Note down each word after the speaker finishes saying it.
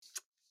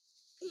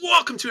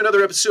Welcome to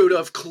another episode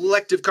of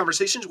Collective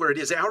Conversations, where it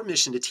is our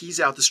mission to tease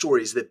out the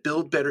stories that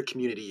build better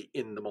community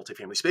in the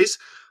multifamily space.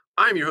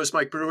 I'm your host,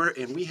 Mike Brewer,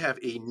 and we have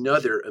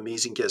another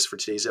amazing guest for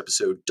today's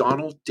episode,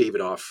 Donald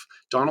Davidoff.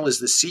 Donald is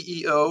the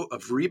CEO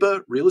of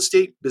Reba Real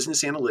Estate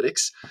Business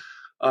Analytics.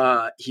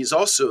 He's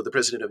also the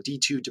president of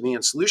D2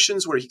 Demand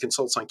Solutions, where he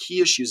consults on key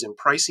issues in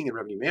pricing and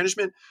revenue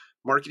management,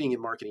 marketing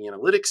and marketing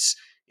analytics,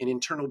 and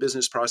internal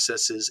business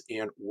processes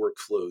and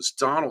workflows.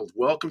 Donald,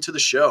 welcome to the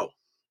show.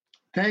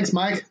 Thanks,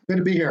 Mike. Good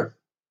to be here.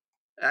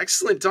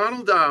 Excellent.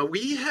 Donald,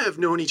 we have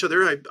known each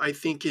other, I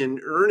think, in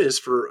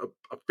earnest for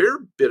a fair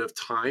bit of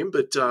time,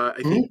 but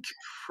I think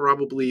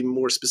probably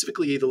more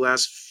specifically the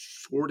last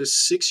 4 to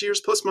 6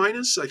 years, plus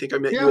minus. I think I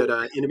met you at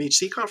an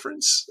NMHC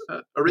conference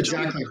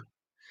originally. Exactly.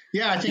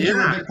 Yeah, I think you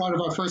were a big part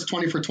of our first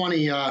 20 for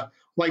 20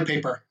 white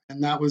paper.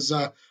 And that was,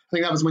 I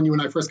think that was when you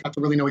and I first got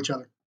to really know each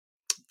other.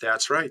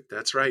 That's right.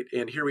 That's right.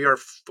 And here we are,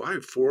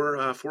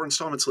 four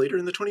installments later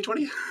in the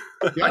 2020. Yep,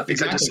 I think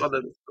exactly. I just saw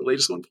the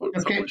latest one.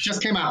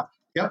 Just came out.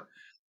 Yep.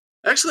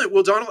 Excellent.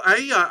 Well, Donald,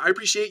 I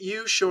appreciate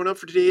you showing up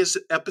for today's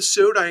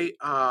episode.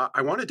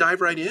 I want to dive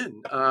right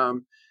in.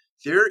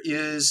 There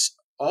is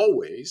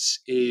always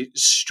a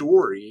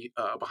story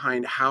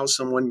behind how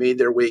someone made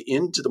their way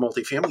into the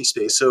multifamily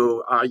space.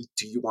 So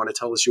do you want to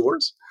tell us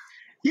yours?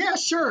 Yeah,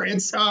 sure.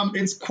 It's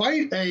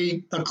quite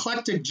a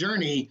eclectic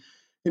journey.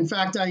 In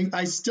fact,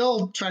 I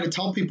still try to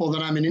tell people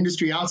that I'm an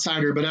industry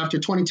outsider, but after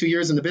 22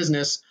 years in the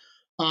business,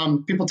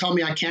 people tell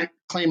me I can't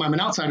claim I'm an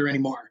outsider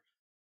anymore.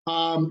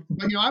 But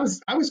I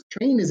was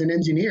trained as an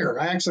engineer.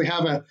 I actually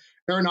have a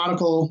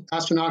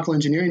astronautical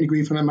engineering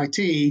degree from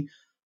MIT.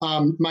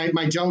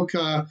 My joke,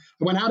 I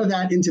went out of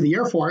that into the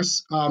Air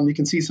Force. You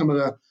can see some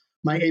of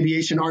my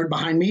aviation art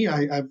behind me.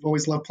 I've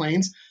always loved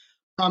planes.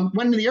 Went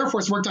into the Air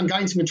Force, worked on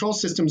guidance and control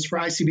systems for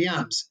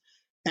ICBMs.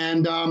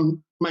 And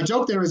my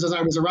joke there is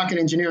I was a rocket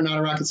engineer, not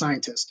a rocket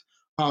scientist.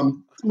 A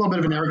little bit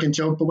of an arrogant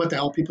joke, but what the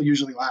hell? People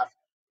usually laugh.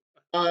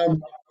 I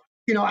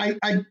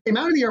came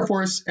out of the Air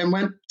Force and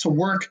went to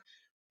work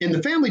in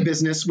the family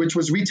business, which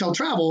was retail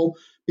travel,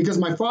 because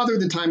my father at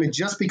the time had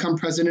just become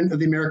president of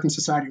the American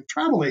Society of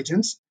Travel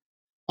Agents.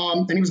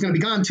 And he was going to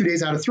be gone 2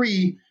 days out of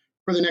 3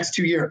 for the next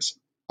 2 years.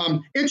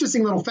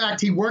 Interesting little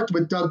fact, he worked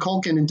with Doug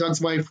Culkin and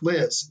Doug's wife,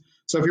 Liz.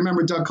 So if you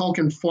remember Doug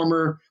Culkin,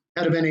 former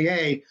head of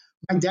NAA,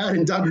 my dad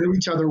and Doug knew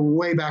each other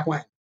way back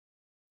when.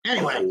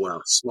 Anyway. Oh,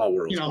 wow. Small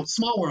world.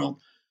 Small world.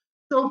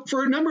 So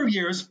for a number of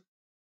years,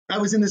 I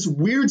was in this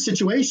weird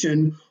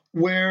situation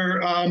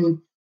where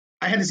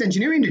I had this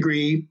engineering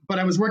degree, but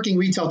I was working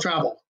retail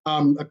travel,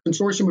 a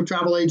consortium of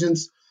travel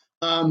agents,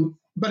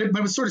 but it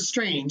was sort of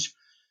strange.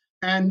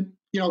 And,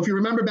 if you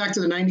remember back to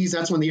the 90s,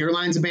 that's when the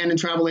airlines abandoned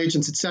travel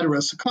agents, et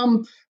cetera. So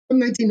come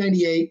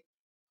 1998,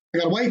 I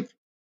got a wife,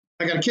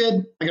 I got a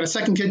kid, I got a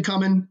second kid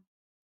coming,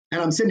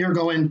 and I'm sitting here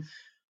going,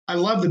 I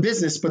love the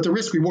business, but the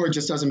risk reward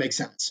just doesn't make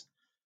sense.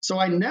 So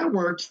I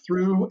networked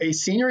through a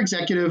senior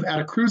executive at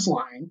a cruise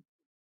line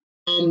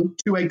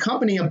to a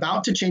company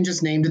about to change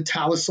its name to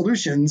Thales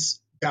Solutions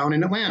down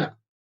in Atlanta.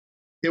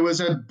 It was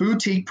a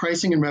boutique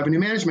pricing and revenue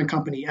management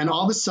company. And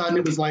all of a sudden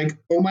it was like,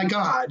 oh my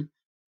God,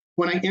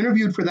 when I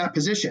interviewed for that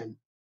position,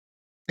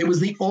 it was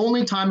the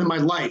only time in my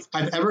life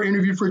I've ever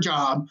interviewed for a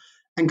job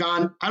and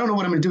gone, I don't know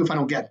what I'm going to do if I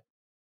don't get it.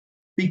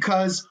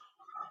 Because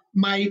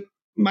my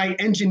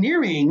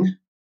engineering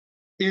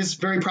is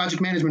very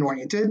project management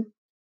oriented.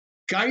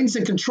 Guidance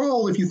and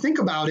control, if you think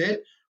about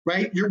it,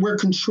 right, we're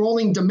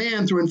controlling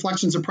demand through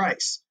inflections of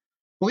price.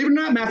 Believe it or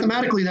not,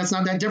 mathematically, that's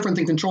not that different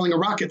than controlling a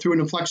rocket through an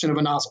inflection of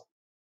a nozzle,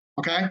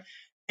 okay?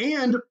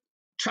 And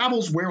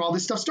travel's where all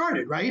this stuff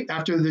started, right?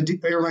 After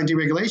the Airline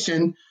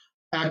Deregulation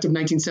Act of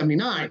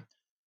 1979.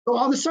 So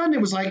all of a sudden,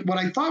 it was like what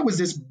I thought was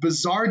this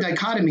bizarre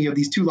dichotomy of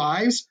these two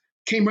lives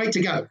came right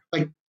together.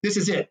 Like, this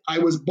is it. I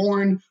was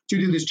born to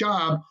do this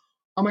job.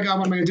 Oh my God,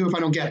 what am I going to do if I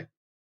don't get it?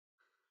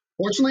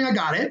 Fortunately, I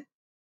got it.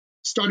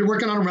 Started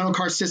working on a rental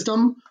car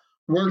system,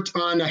 worked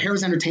on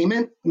Harrah's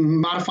Entertainment,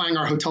 modifying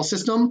our hotel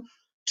system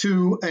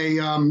to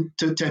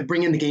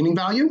bring in the gaming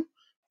value.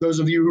 Those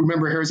of you who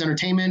remember Harrah's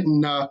Entertainment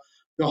and the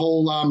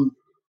whole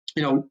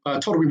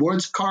Total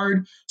Rewards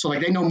card, so like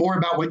they know more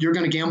about what you're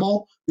going to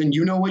gamble than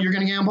you know what you're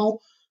going to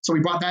gamble. So we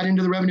brought that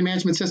into the revenue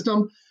management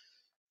system,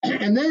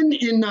 and then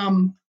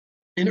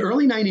in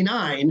early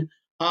 '99,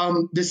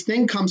 this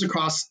thing comes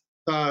across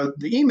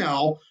the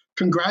email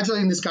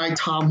congratulating this guy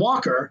Tom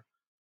Walker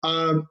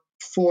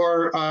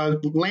for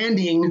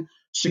landing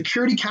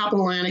Security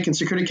Capital Atlantic and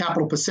Security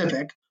Capital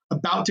Pacific,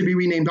 about to be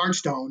renamed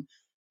Archstone,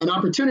 an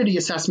opportunity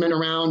assessment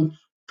around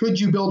could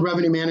you build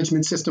revenue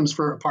management systems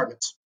for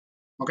apartments?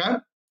 Okay.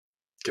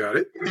 Got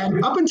it.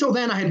 And up until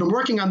then, I had been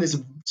working on this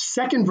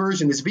second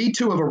version, this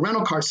V2 of a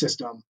rental car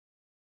system,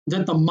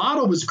 that the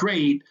model was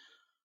great,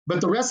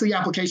 but the rest of the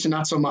application,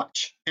 not so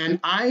much. And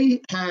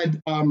I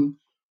had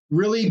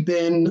really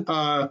been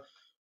sort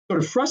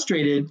of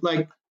frustrated,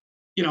 like,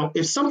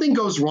 if something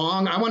goes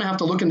wrong, I want to have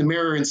to look in the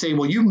mirror and say,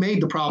 well, you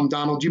made the problem,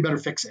 Donald, you better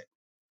fix it,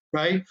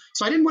 right?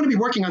 So I didn't want to be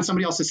working on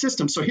somebody else's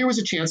system. So here was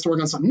a chance to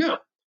work on something new.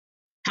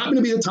 Happened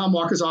to be that Tom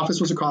Walker's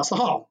office was across the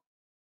hall.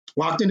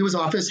 Walked into his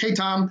office. Hey,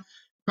 Tom,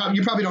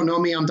 you probably don't know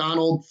me. I'm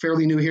Donald,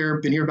 fairly new here.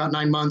 Been here about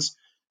 9 months.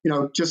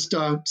 Just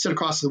sit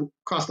across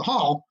the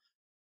hall.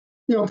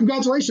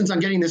 Congratulations on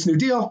getting this new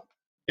deal.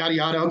 Yada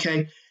yada.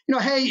 Okay.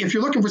 Hey, if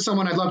you're looking for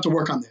someone, I'd love to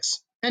work on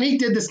this. And he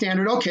did the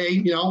standard.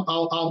 Okay,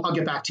 I'll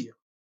get back to you.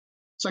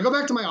 So I go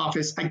back to my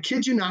office. I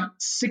kid you not,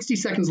 60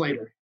 seconds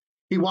later,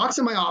 he walks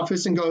in my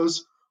office and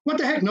goes, "What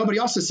the heck? Nobody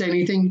else is saying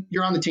anything.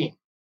 You're on the team."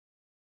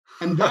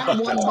 And that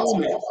one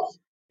moment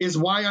is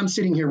why I'm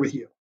sitting here with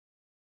you.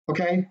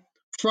 Okay.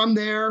 From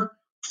there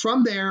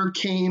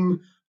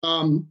came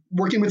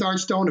working with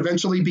Archstone,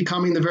 eventually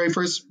becoming the very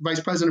first vice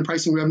president of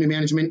pricing revenue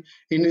management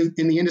in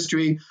the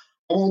industry.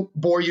 I won't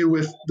bore you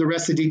with the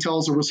rest of the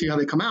details, or we'll see how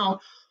they come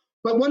out.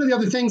 But one of the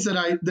other things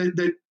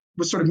that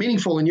was sort of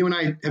meaningful, and you and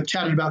I have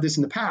chatted about this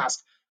in the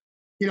past,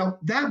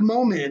 that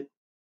moment,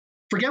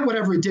 forget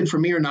whatever it did for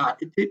me or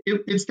not.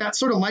 It's that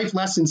sort of life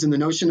lessons in the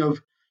notion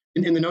of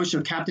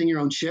captaining your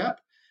own ship.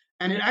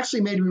 And it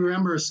actually made me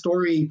remember a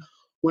story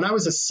when I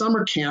was a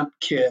summer camp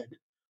kid.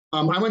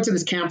 I went to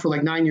this camp for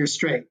like 9 years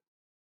straight.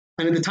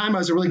 And at the time I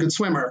was a really good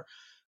swimmer.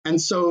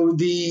 And so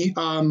the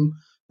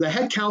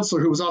head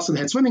counselor, who was also the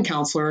head swimming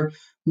counselor,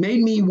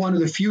 made me one of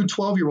the few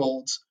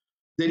 12-year-olds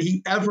that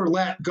he ever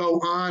let go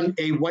on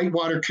a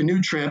whitewater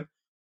canoe trip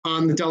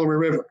on the Delaware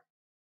River.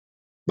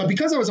 But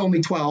because I was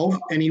only 12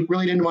 and he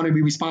really didn't want to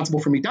be responsible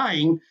for me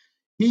dying,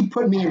 he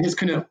put me in his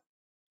canoe,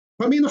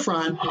 put me in the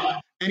front,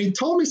 and he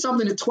told me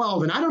something at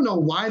 12. And I don't know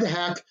why the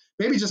heck,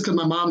 maybe just because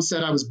my mom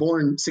said I was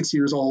born 6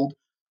 years old,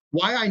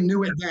 why I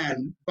knew it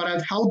then, but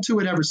I've held to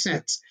it ever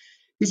since.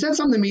 He said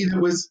something to me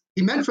that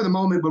he meant for the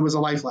moment, but was a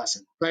life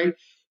lesson, right?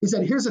 He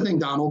said, "Here's the thing,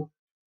 Donald,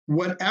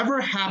 whatever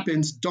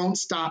happens, don't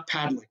stop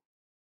paddling.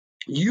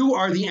 You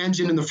are the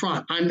engine in the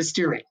front. I'm the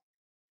steering.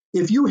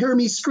 If you hear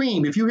me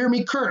scream, if you hear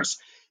me curse,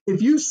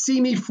 if you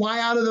see me fly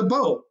out of the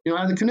boat,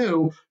 out of the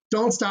canoe,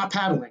 don't stop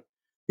paddling.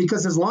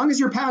 Because as long as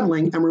you're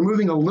paddling and we're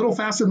moving a little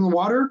faster than the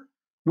water,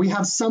 we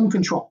have some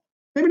control.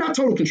 Maybe not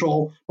total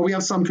control, but we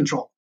have some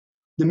control.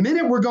 The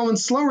minute we're going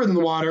slower than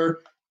the water's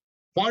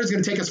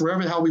going to take us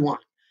wherever the hell we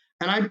want."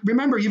 And I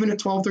remember even at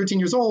 12, 13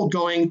 years old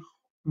going,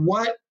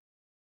 what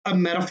a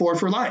metaphor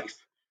for life,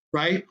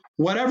 right?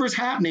 Whatever's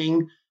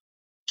happening,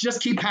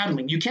 just keep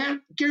paddling. You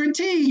can't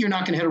guarantee you're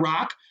not going to hit a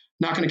rock,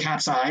 not going to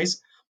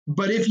capsize.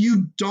 But if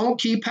you don't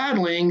keep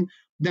paddling,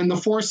 then the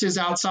forces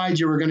outside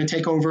you are going to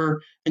take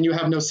over and you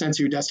have no sense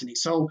of your destiny.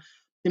 So,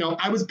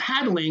 I was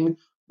paddling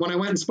when I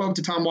went and spoke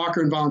to Tom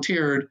Walker and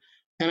volunteered.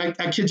 And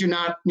I kid you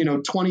not,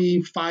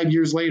 25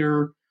 years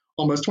later,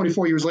 almost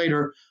 24 years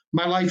later,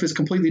 my life is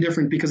completely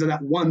different because of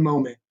that one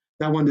moment,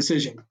 that one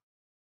decision.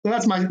 So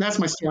that's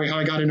my story, how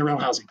I got into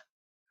rental housing.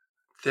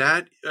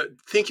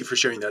 Thank you for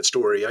sharing that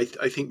story.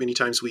 I think many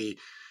times we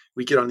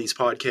get on these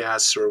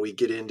podcasts or we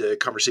get into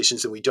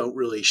conversations and we don't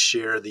really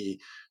share the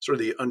sort of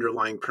the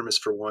underlying premise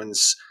for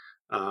one's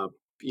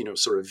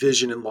sort of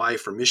vision in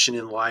life or mission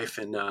in life.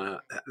 And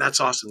that's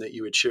awesome that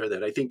you would share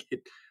that. I think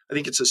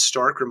it's a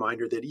stark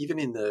reminder that even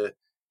on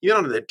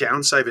the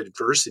downside of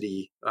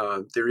adversity,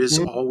 there is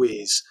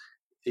always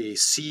a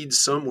seed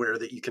somewhere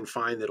that you can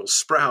find that'll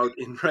sprout.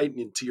 And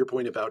to your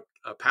point about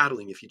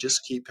paddling, if you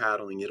just keep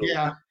paddling, it'll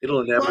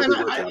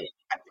inevitably work out.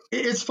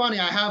 It's funny.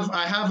 I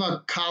have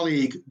a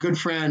colleague, good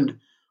friend,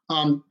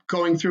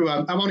 going through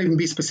I won't even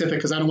be specific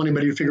because I don't want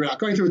anybody to figure it out,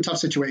 going through a tough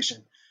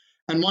situation.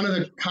 And one of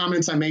the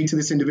comments I made to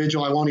this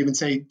individual, I won't even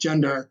say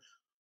gender,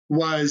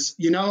 was,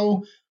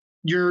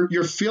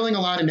 you're feeling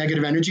a lot of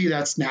negative energy.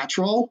 That's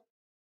natural,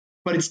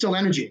 but it's still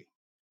energy.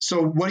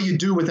 So what do you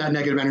do with that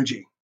negative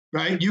energy,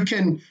 right? You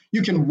can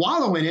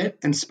wallow in it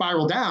and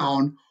spiral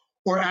down,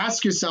 or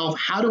ask yourself,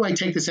 how do I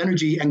take this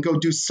energy and go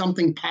do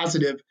something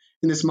positive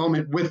in this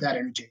moment with that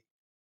energy?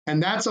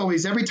 And that's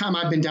always, every time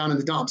I've been down in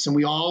the dumps, and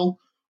we all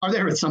are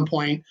there at some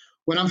point,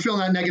 when I'm feeling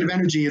that negative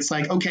energy, it's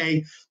like,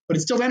 okay, but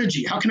it's still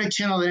energy. How can I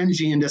channel that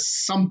energy into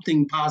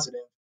something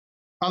positive?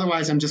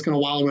 Otherwise, I'm just going to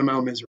wallow in my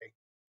own misery.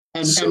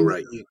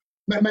 Right.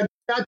 My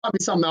dad taught me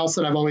something else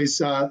that I've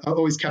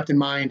always kept in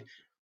mind.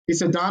 He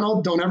said,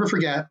 Donald, don't ever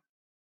forget,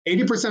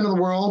 80% of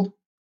the world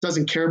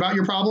doesn't care about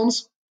your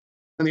problems,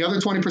 and the other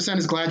 20%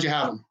 is glad you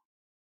have them.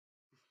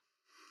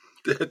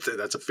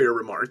 That's a fair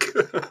remark.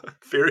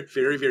 Very,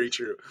 very, very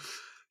true.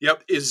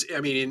 Yep.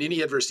 In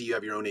any adversity, you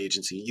have your own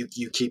agency.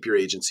 You keep your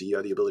agency. You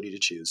have the ability to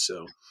choose.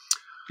 So,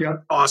 yeah.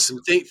 Awesome.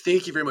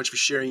 Thank you very much for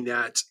sharing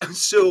that.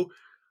 So,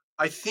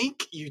 I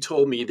think you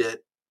told me that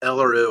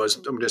LRO.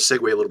 I'm going to segue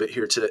a little bit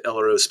here to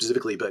LRO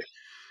specifically, but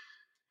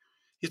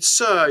it's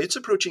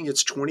approaching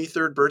its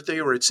 23rd birthday,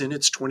 or it's in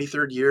its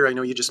 23rd year. I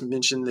know you just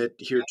mentioned that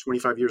here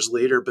 25 years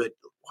later, but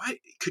why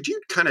could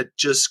you kind of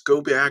just go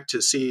back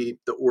to see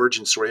the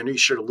origin story? I know you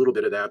shared a little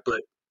bit of that,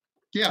 but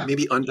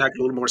maybe unpack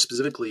a little more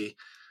specifically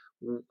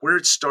where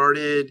it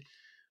started,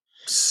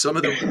 some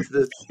of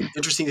the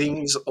interesting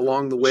things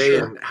along the way,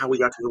 and how we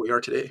got to where we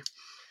are today.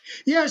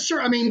 Yeah,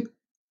 sure.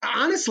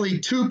 Honestly,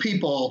 two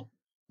people,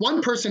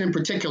 one person in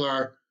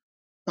particular,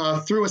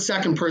 through a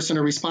second person,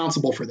 are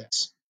responsible for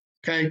this.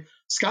 Okay.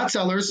 Scott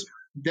Sellers,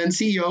 then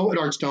CEO at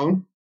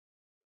Archstone,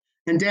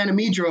 and Dan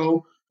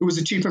Amidro, who was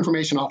the chief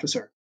information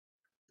officer.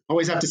 I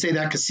always have to say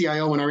that because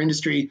CIO in our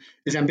industry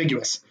is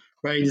ambiguous,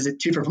 right? Is it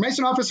chief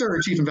information officer or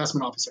chief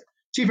investment officer?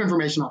 Chief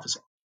information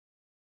officer.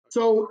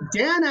 So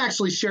Dan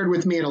actually shared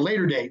with me at a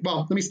later date.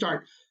 Well, let me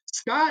start.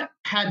 Scott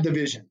had the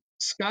vision.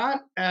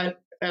 Scott at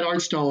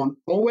Archstone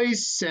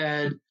always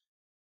said,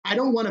 I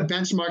don't want to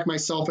benchmark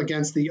myself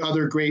against the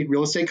other great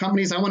real estate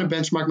companies. I want to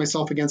benchmark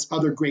myself against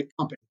other great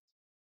companies.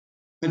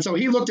 And so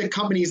he looked at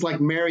companies like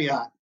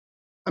Marriott,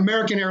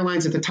 American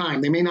Airlines at the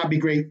time. They may not be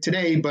great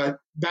today, but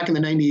back in the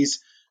 90s,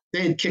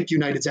 they had kicked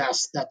United's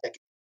ass that decade.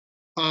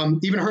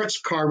 Even Hertz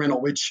Car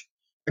Rental, which,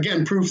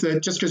 again, proof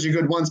that just because you're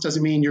good once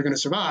doesn't mean you're going to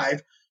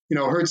survive. You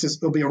know, Hertz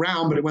will be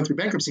around, but it went through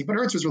bankruptcy. But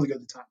Hertz was really good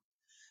at the time.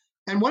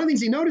 And one of the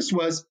things he noticed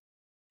was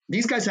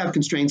these guys have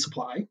constrained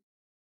supply.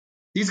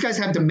 These guys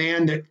have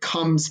demand that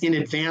comes in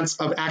advance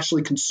of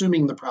actually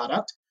consuming the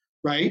product,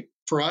 right?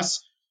 For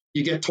us,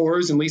 you get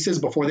tours and leases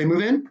before they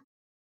move in.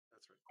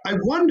 I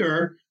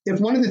wonder if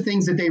one of the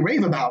things that they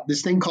rave about,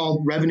 this thing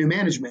called revenue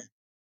management,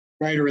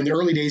 right? Or in the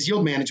early days,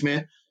 yield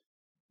management,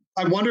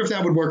 I wonder if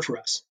that would work for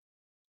us.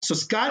 So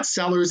Scott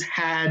Sellers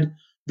had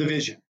the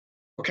vision,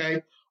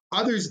 okay?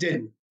 Others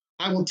didn't.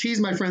 I will tease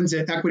my friends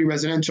at Equity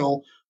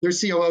Residential. Their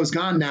COO is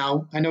gone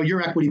now. I know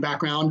your equity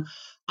background.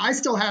 I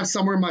still have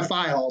somewhere in my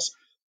files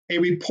a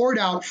report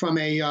out from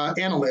a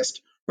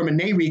analyst from a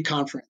NAREIT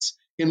conference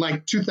in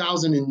like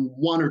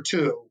 2001 or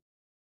two,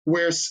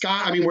 where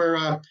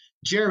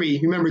Jerry,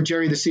 you remember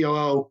Jerry, the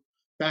COO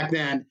back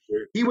then,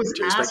 he was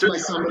asked by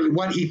somebody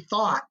what he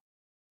thought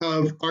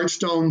of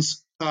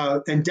Archstone's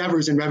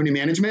endeavors in revenue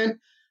management.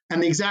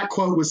 And the exact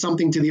quote was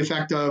something to the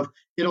effect of,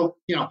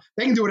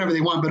 they can do whatever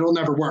they want, but it'll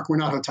never work. We're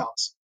not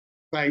hotels,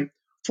 right?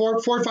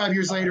 4 or 5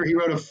 years later, he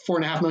wrote a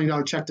 $4.5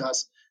 million check to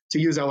us to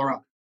use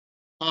LRO.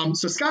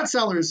 So Scott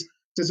Sellers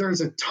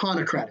deserves a ton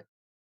of credit.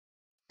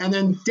 And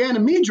then Dan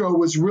Amidro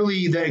was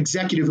really the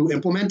executive who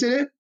implemented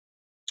it.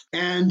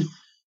 And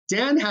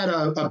Dan had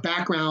a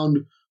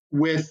background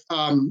with,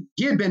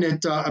 he had been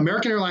at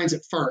American Airlines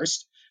at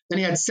first, then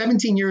he had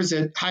 17 years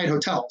at Hyatt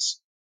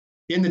Hotels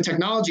in the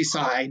technology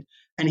side,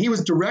 and he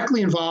was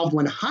directly involved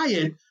when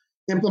Hyatt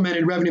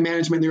implemented revenue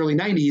management in the early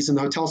 90s in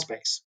the hotel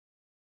space.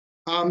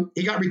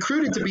 He got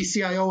recruited to be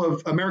CIO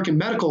of American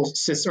Medical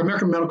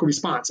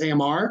Response,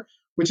 AMR,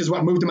 which is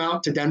what moved him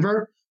out to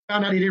Denver.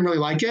 Found out he didn't really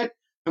like it,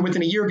 and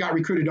within a year got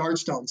recruited to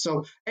Archstone.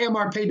 So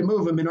AMR paid to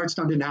move him, and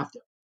Archstone didn't have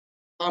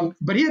to.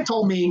 But he had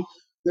told me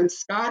that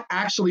Scott,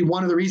 actually,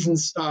 one of the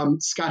reasons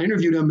Scott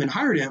interviewed him and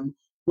hired him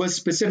was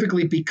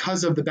specifically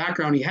because of the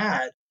background he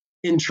had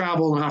in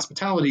travel and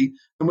hospitality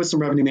and with some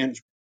revenue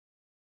management.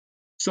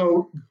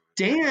 So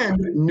Dan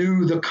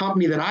knew the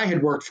company that I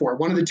had worked for,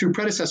 one of the two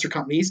predecessor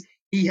companies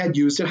he had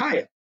used at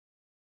Hyatt.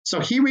 So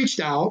he reached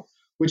out,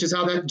 which is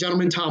how that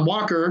gentleman, Tom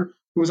Walker,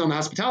 who was on the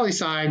hospitality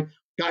side,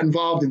 got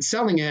involved in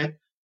selling it.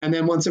 And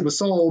then once it was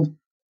sold,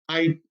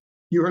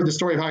 you heard the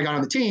story of how I got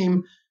on the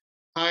team.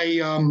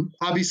 I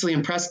obviously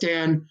impressed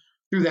Dan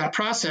through that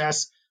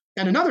process.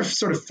 And another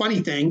sort of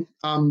funny thing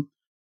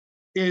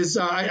is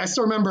I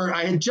still remember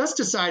I had just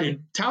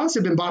decided, Talos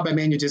had been bought by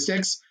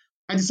Manugistics.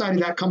 I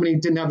decided that company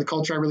didn't have the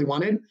culture I really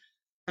wanted.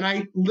 And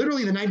I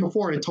literally the night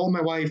before had told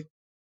my wife,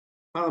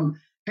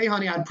 hey,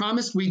 honey, I'd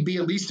promised we'd be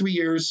at least 3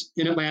 years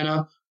in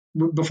Atlanta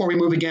before we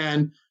move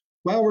again.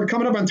 Well, we're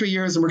coming up on 3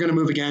 years and we're going to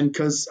move again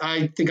because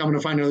I think I'm going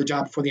to find another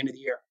job before the end of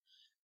the year.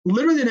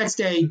 Literally the next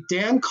day,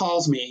 Dan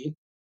calls me,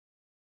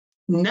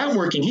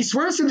 networking. He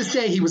swears to this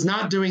day he was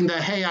not doing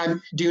the, hey,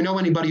 do you know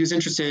anybody who's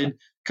interested?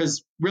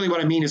 Because really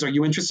what I mean is, are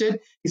you interested?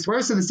 He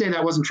swears to this day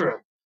that wasn't true.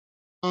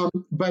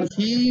 But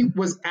he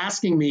was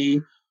asking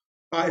me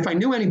if I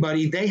knew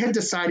anybody. They had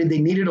decided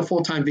they needed a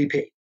full-time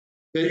VP.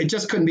 It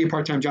just couldn't be a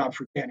part-time job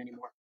for Dan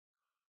anymore.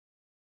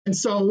 And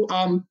so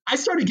I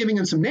started giving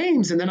him some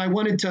names, and then I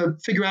wanted to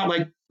figure out,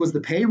 like, was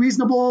the pay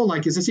reasonable?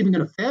 Like, is this even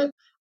going to fit?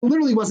 I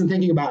literally wasn't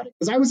thinking about it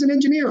because I was an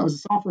engineer. I was a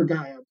software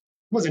guy. I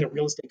wasn't a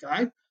real estate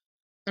guy.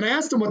 And I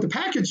asked him what the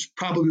package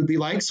probably would be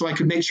like so I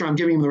could make sure I'm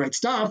giving him the right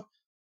stuff.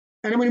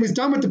 And then when he was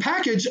done with the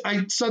package,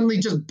 I suddenly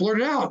just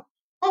blurted out,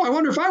 oh, I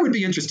wonder if I would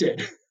be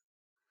interested.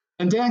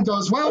 And Dan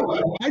goes,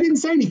 well, I didn't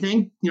say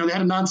anything. They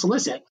had a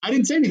non-solicit. I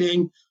didn't say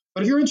anything,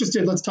 but if you're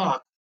interested, let's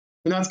talk.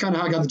 And that's kind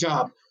of how I got the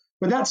job.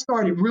 But that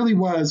started really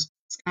was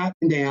Scott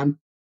and Dan.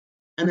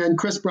 And then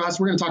Chris Brust,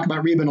 we're going to talk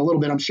about Reba in a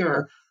little bit, I'm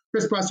sure.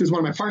 Chris Brust, who's one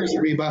of my partners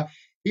at Reba,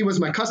 he was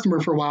my customer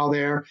for a while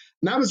there.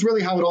 And that was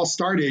really how it all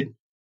started.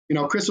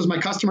 Chris was my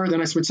customer.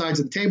 Then I switched sides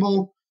at the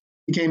table,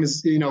 became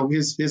his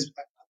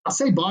I'll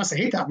say boss. I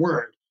hate that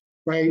word,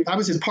 right? I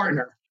was his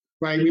partner,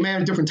 right? We may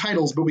have different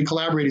titles, but we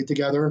collaborated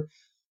together.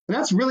 And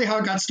that's really how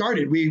it got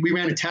started. We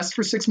ran a test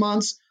for 6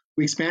 months.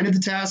 We expanded the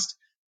test,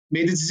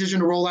 made the decision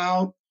to roll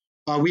out.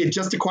 We had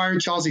just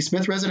acquired Charles E.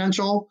 Smith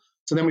Residential.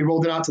 So then we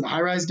rolled it out to the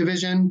high-rise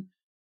division.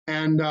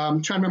 And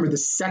I'm trying to remember, the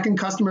second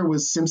customer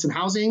was Simpson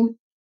Housing.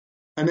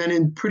 And then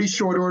in pretty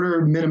short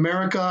order,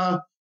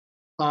 Mid-America,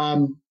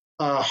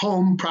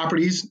 Home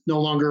Properties,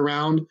 no longer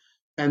around,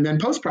 and then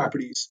Post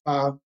Properties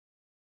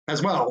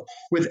as well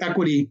with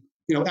Equity.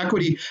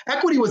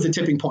 Equity was the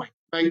tipping point,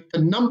 right? The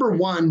number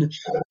one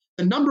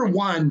the number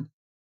one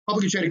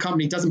publicly traded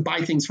company doesn't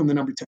buy things from the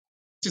number two.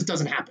 It just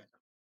doesn't happen.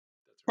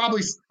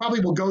 Probably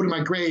will go to my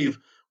grave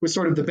with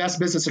sort of the best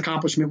business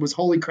accomplishment was,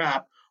 holy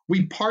crap,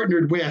 we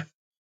partnered with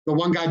the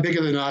one guy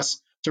bigger than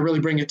us to really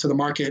bring it to the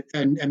market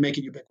and make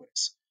it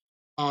ubiquitous.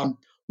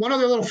 One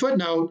other little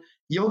footnote,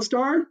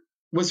 YieldStar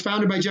was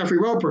founded by Jeffrey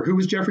Roper. Who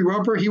was Jeffrey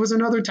Roper? He was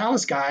another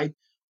Thales guy.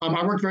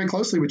 I worked very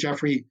closely with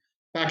Jeffrey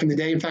back in the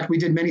day. In fact, we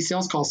did many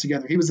sales calls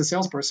together. He was the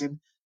salesperson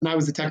and I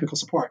was the technical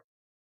support.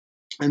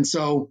 And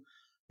so,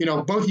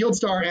 both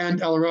YieldStar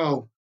and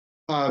LRO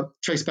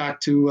trace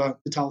back to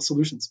the Thales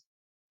Solutions.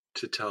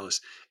 To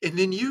Thales. And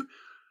then you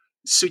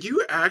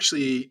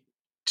actually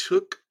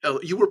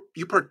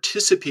you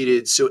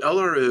participated. So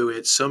LRO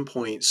at some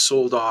point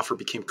sold off or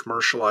became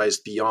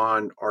commercialized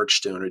beyond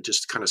Archstone. It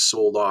just kind of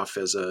sold off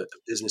as a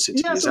business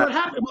entity. Yeah.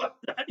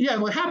 So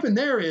what happened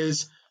there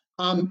is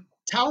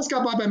Thales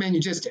got bought by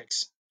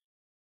Manugistics.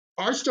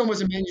 Archstone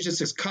was a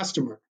Manugistics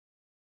customer.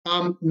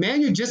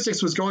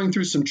 Manugistics was going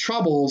through some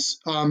troubles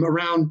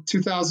around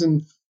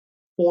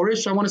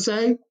 2004-ish, I want to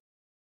say.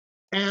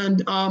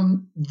 And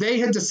they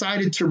had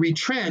decided to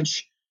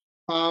retrench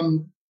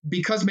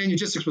because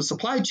Manugistics was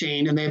supply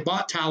chain and they had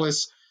bought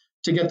Thales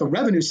to get the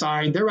revenue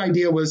side. Their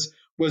idea was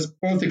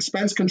both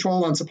expense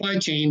control on supply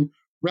chain,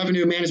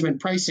 revenue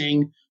management,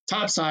 pricing,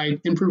 top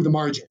side, improve the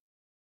margin.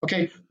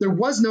 Okay, there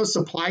was no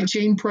supply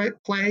chain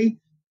play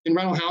in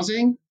rental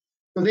housing,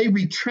 so they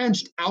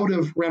retrenched out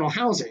of rental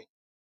housing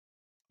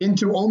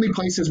into only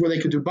places where they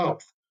could do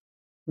both.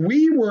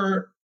 We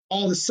were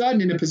all of a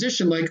sudden in a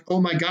position like,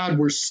 oh my God,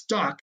 we're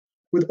stuck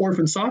with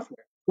orphan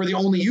software. We're the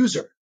only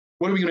user.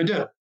 What are we going to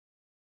do?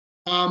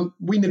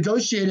 We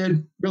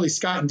negotiated, really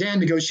Scott and Dan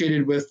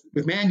negotiated with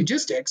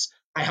Manugistics.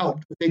 I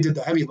helped, but they did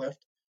the heavy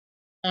lift.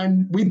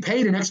 And we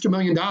paid an extra $1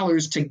 million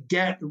to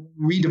get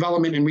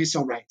redevelopment and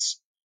resale rights.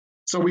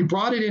 So we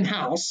brought it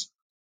in-house,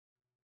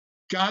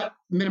 got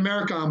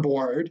Mid-America on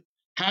board,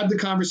 had the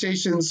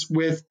conversations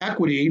with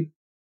Equity,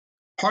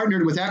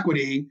 partnered with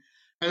Equity,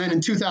 and then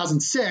in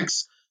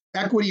 2006,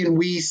 Equity and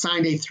we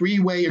signed a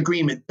three-way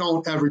agreement.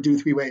 Don't ever do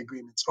three-way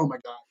agreements. Oh my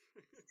God.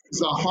 It's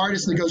the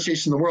hardest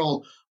negotiation in the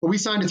world. But we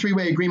signed a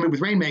three-way agreement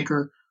with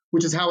Rainmaker,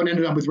 which is how it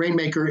ended up with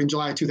Rainmaker in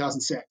July of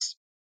 2006.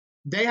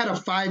 They had a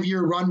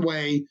 5-year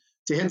runway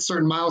to hit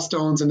certain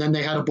milestones, and then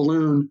they had a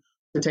balloon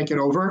to take it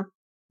over.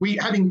 We,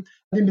 having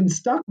been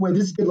stuck with,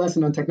 this is a good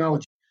lesson on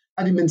technology,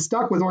 having been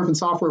stuck with orphan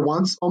software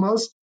once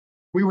almost,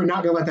 we were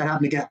not going to let that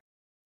happen again.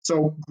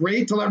 So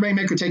great to let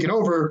Rainmaker take it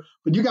over,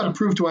 but you got to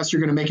prove to us you're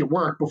going to make it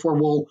work before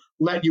we'll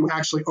let you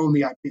actually own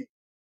the IP.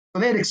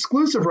 So they had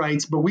exclusive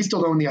rights, but we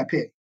still own the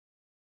IP.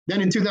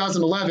 Then in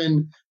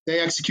 2011, they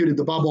executed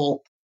the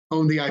bubble,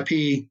 owned the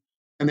IP,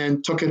 and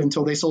then took it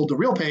until they sold to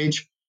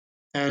RealPage.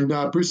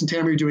 And Bruce and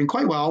Tammy are doing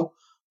quite well,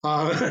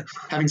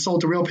 having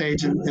sold to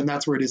RealPage, and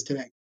that's where it is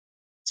today.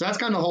 So that's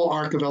kind of the whole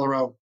arc of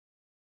LRO.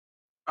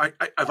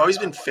 I've always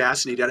been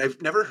fascinated.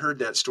 I've never heard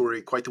that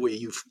story quite the way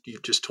you've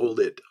just told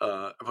it.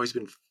 I've always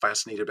been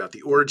fascinated about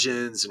the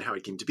origins and how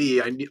it came to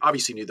be. I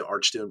obviously knew the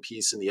Archstone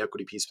piece and the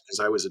Equity piece because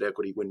I was at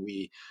Equity when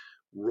we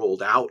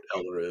rolled out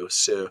LRO.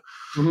 So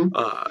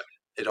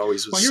it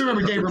always was. Well, you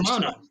remember Dave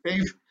Romano,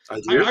 Dave. I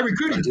do.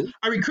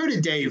 I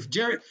recruited Dave.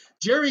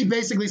 Jerry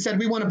basically said,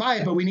 we want to buy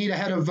it, but we need a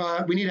head of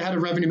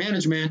revenue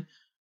management.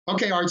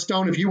 Okay,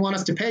 Archstone, if you want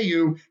us to pay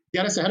you,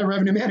 get us a head of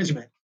revenue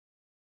management.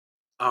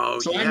 Oh,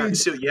 so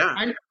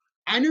yeah.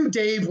 I knew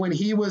Dave when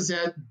he was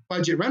at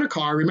Budget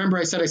Rent-A-Car. Remember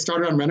I said I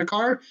started on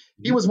Rent-A-Car?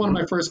 He was one of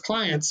my first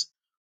clients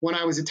when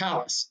I was at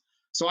Thales.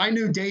 So I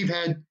knew Dave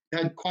had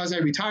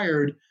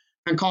quasi-retired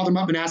and called him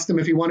up and asked him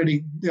if he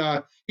wanted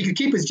to, he could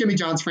keep his Jimmy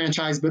John's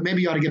franchise, but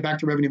maybe he ought to get back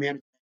to revenue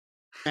management.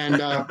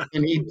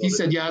 And he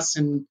said yes.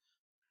 And,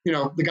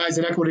 the guys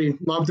at Equity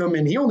loved him.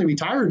 And he only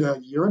retired a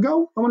year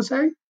ago, I want to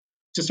say.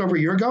 Just over a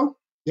year ago.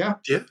 Yeah.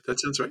 Yeah, that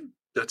sounds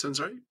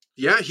right.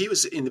 Yeah, he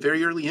was in the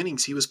very early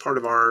innings. He was part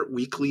of our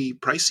weekly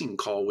pricing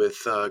call with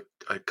a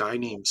guy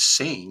named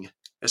Sang,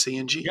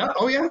 S-A-N-G. Yeah.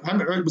 Oh, yeah. I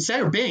remember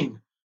Sang or Bing.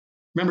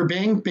 Remember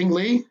Bing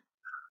Lee?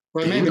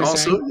 Or Bing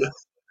also.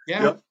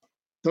 Yeah. Yep.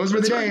 Those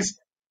were the days.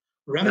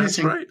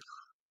 Reminiscing. That's right.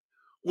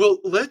 Well,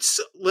 let's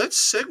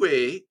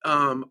segue.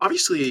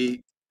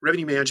 Obviously,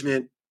 revenue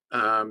management,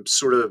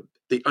 sort of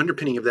the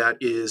underpinning of that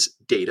is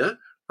data,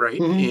 right?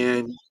 Mm-hmm.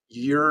 And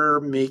you're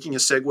making a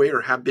segue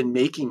or have been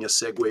making a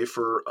segue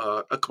for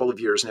a couple of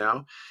years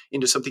now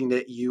into something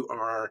that you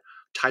are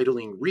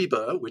titling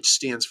REBA, which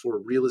stands for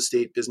Real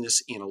Estate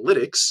Business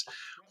Analytics.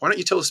 Why don't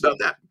you tell us about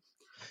that?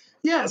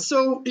 Yeah,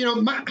 so,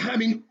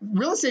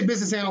 real estate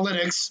business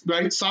analytics,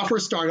 right? Software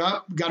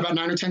startup, got about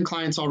 9 or 10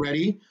 clients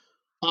already.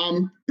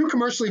 2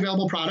 commercially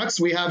available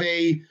products. We have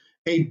a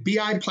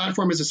BI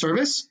platform as a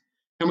service,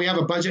 and we have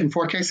a budget and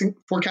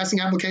forecasting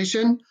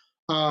application.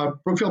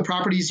 Brookfield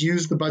Properties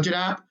used the budget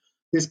app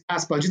this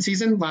past budget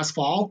season, last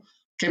fall,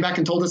 came back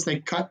and told us they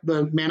cut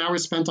the man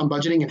hours spent on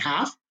budgeting in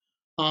half.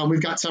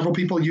 We've got several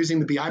people using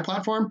the BI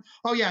platform.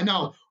 Oh yeah,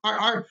 no,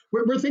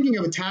 we're thinking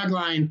of a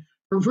tagline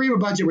for REBA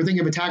Budget. We're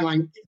thinking of a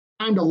tagline: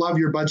 "Time to love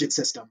your budget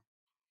system,"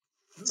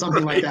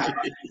 something like that.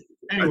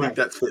 I Anyway, think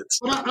that fits.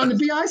 but on the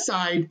BI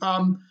side,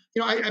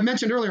 I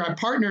mentioned earlier, I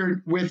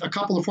partnered with a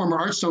couple of former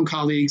Archstone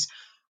colleagues.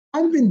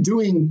 I've been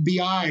doing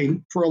BI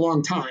for a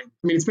long time.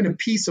 I mean, it's been a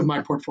piece of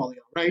my portfolio,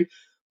 right?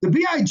 The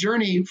BI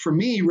journey for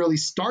me really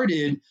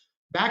started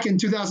back in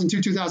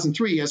 2002,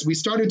 2003. As we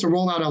started to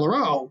roll out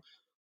LRO,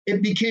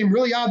 it became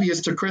really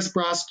obvious to Chris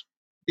Brust,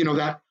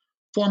 that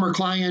former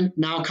client,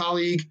 now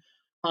colleague,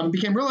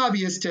 became real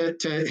obvious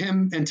to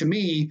him and to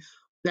me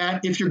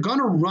that if you're going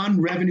to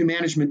run revenue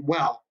management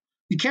well,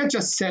 you can't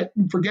just set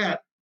and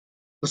forget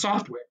the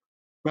software,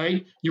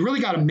 right? You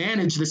really got to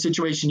manage the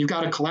situation. You've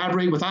got to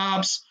collaborate with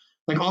ops,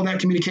 like all that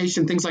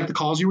communication, things like the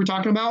calls you were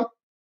talking about.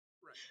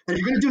 Right. And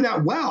if you're going to do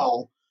that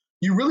well,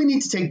 you really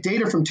need to take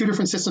data from two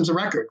different systems of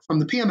record, from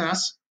the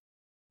PMS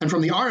and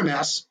from the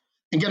RMS,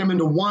 and get them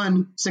into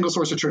one single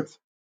source of truth.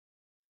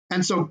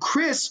 And so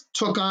Chris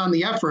took on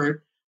the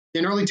effort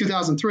in early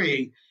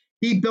 2003.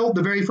 He built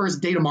the very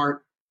first data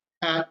mart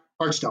at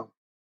Archstone.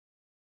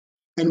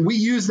 And we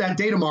used that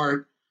data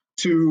mart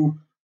to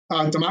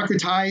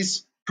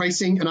democratize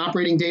pricing and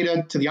operating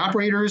data to the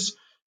operators,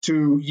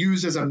 to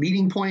use as a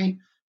meeting point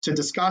to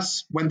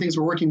discuss when things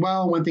were working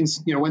well, when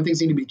things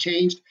need to be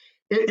changed.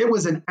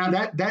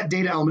 That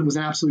data element was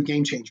an absolute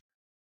game changer.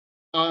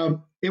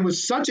 It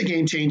was such a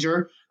game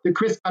changer that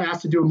Chris got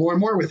asked to do more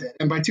and more with it.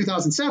 And by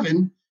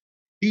 2007,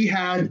 he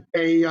had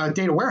a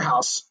data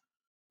warehouse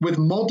with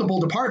multiple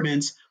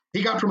departments.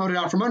 He got promoted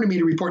out from under me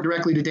to report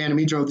directly to Dan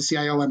Amidro, the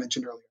CIO I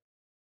mentioned earlier.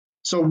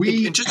 So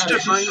and just to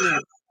define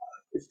that,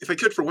 if I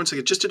could for 1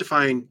 second, just to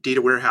define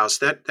data warehouse,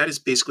 that is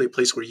basically a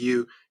place where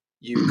you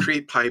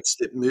create pipes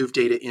that move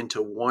data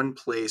into one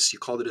place. You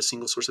called it a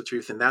single source of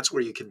truth, and that's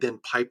where you could then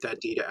pipe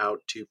that data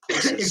out to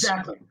places.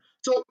 Exactly.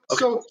 So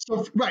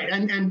right,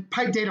 and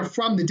pipe data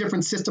from the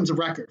different systems of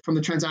record, from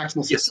the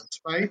transactional systems,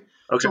 right?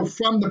 Okay. So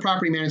from the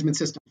property management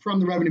system,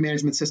 from the revenue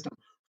management system,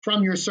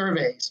 from your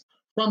surveys,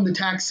 from the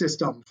tax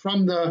system,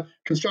 from the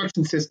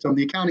construction system,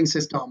 the accounting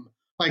system,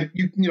 like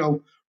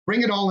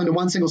bring it all into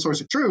one single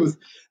source of truth.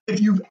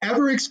 If you've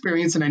ever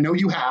experienced, and I know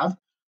you have,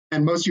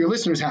 and most of your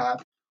listeners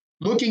have,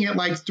 looking at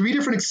like 3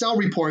 different Excel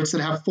reports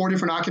that have 4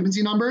 different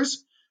occupancy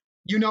numbers,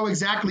 you know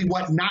exactly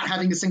what not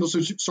having a single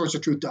source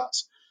of truth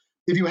does.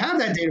 If you have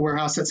that data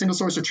warehouse, that single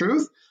source of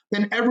truth,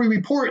 then every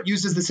report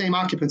uses the same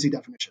occupancy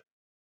definition,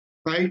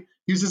 right?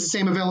 Uses the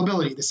same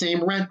availability, the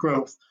same rent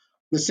growth,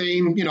 the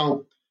same,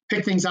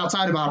 pick things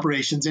outside of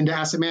operations into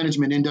asset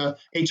management, into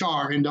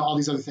HR, into all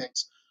these other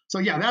things. So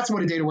yeah, that's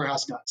what a data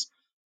warehouse does.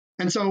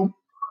 And so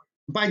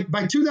by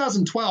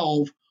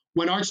 2012,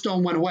 when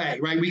Archstone went away,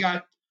 right, we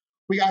got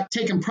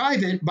taken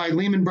private by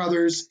Lehman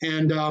Brothers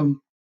and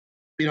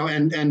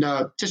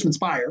Tishman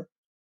Speyer.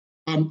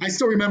 I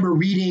still remember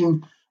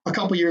reading a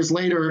couple years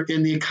later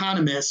in The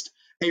Economist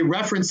a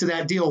reference to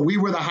that deal. We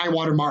were the high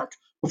water mark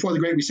before the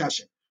Great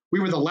Recession. We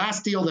were the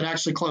last deal that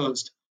actually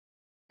closed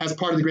as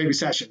part of the Great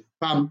Recession.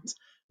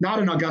 Not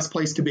an august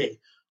place to be.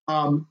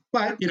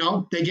 But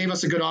they gave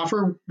us a good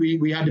offer.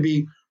 We had to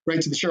be right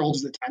to the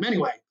shareholders at the time.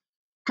 Anyway,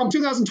 come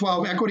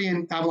 2012, Equity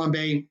and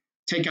AvalonBay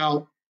take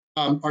out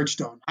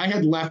Archstone. I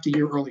had left a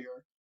year earlier.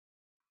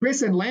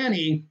 Chris and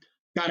Lanny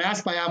got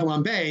asked by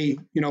AvalonBay,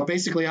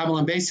 basically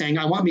AvalonBay saying,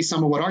 I want me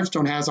some of what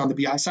Archstone has on the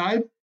BI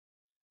side.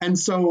 And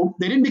so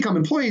they didn't become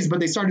employees, but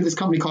they started this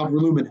company called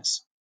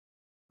Reluminous.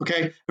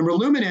 Okay. And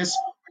Reluminous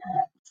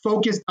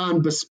focused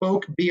on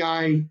bespoke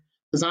BI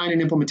design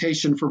and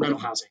implementation for rental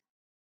housing.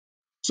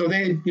 So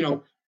they,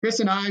 Chris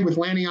and I, with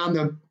Lanny on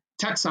the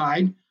tech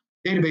side,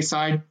 database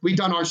side, we'd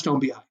done Archstone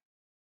BI.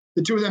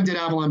 The two of them did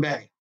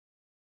AvalonBay.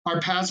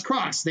 Our paths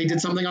crossed. They did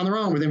something on their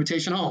own with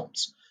Invitation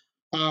Homes.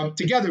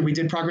 Together, we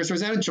did Progress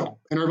Residential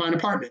and Irvine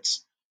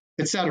Apartments,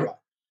 etc.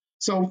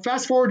 So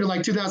fast forward to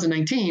like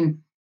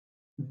 2019,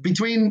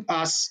 between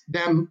us,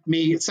 them,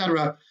 me,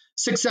 etc.,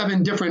 6,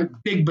 7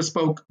 different big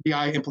bespoke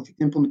BI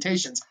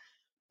implementations.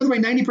 By the way,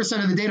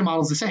 90% of the data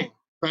model is the same,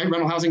 right?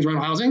 Rental housing is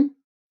rental housing.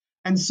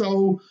 And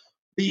so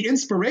the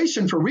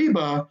inspiration for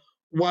Reba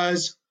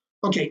was,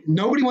 okay,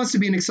 nobody wants to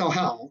be in Excel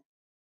hell.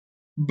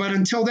 But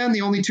until then,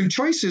 the only 2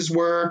 choices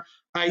were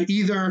I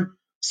either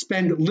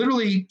spend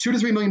literally $2 to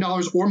 $3 million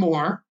or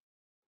more,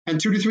 and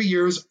 2 to 3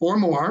 years or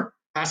more,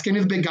 ask any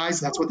of the big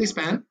guys, that's what they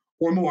spent,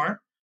 or more,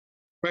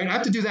 right? I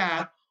have to do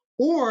that.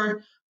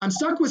 Or I'm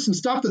stuck with some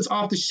stuff that's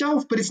off the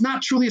shelf, but it's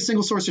not truly a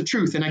single source of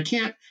truth, and I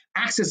can't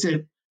access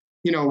it,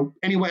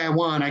 any way I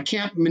want. I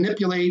can't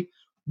manipulate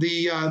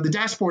the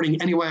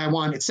dashboarding any way I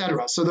want,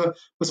 etc. So the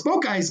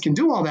bespoke guys can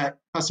do all that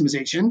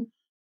customization,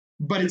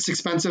 but it's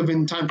expensive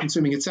and time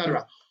consuming,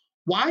 etc.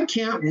 Why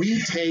can't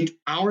we take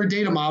our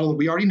data model that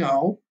we already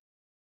know,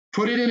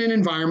 put it in an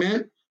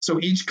environment so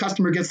each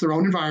customer gets their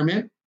own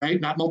environment, right?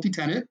 Not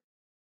multi-tenant.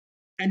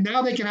 And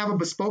now they can have a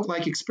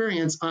bespoke-like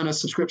experience on a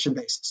subscription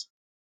basis.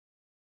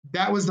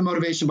 That was the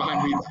motivation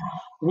behind Reba.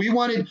 We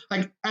wanted,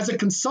 like, as a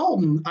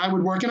consultant, I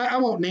would work, and I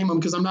won't name them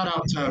because I'm not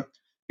out to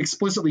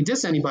explicitly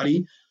diss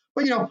anybody,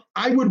 but,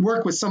 I would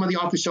work with some of the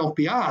off-the-shelf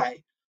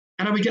BI,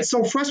 and I would get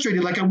so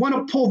frustrated, like, I want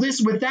to pull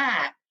this with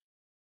that.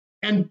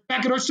 And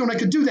back at Archstone, I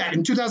could do that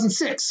in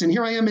 2006. And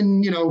here I am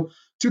in,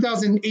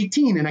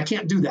 2018, and I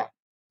can't do that,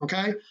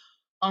 Okay.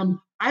 I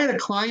had a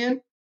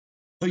client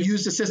who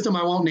used a system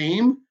I won't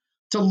name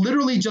to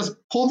literally just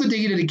pull the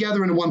data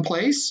together into one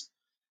place.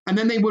 And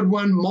then they would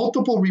run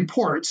multiple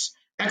reports,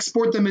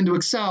 export them into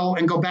Excel,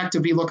 and go back to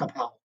VLOOKUP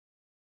hell.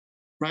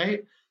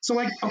 Right? So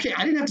like, okay,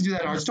 I didn't have to do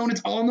that at Archstone.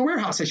 It's all in the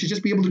warehouse. I should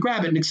just be able to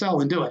grab it in Excel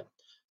and do it.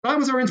 That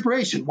was our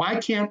inspiration. Why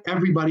can't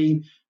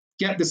everybody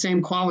get the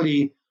same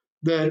quality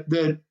that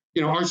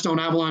Archstone,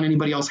 Avalon,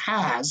 anybody else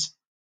has,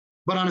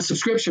 but on a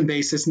subscription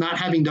basis, not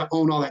having to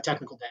own all that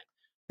technical debt?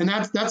 And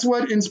that's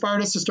what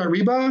inspired us to start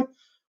Reba.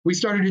 We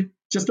started it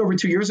just over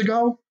 2 years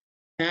ago.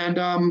 And,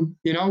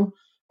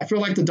 I feel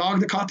like the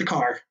dog that caught the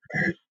car.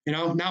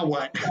 Now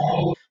what?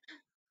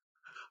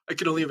 I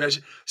can only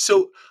imagine.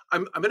 So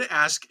I'm going to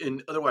ask,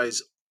 and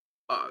otherwise,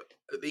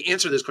 the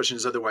answer to this question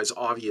is otherwise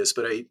obvious,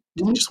 but I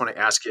just want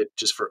to ask it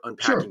just for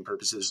unpacking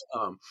purposes.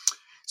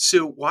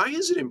 So why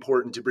is it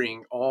important to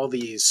bring all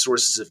these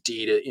sources of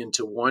data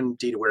into one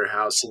data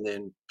warehouse and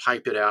then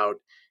pipe it out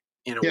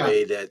in a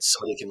way that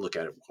somebody can look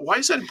at it? Why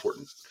is that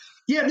important?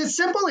 Yeah, the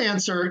simple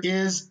answer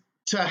is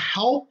to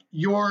help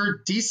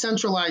your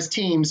decentralized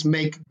teams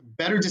make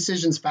better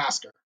decisions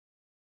faster,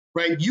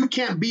 right? You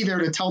can't be there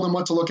to tell them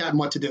what to look at and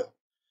what to do.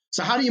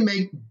 So how do you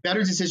make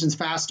better decisions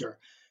faster?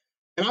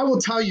 And I will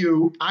tell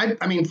you,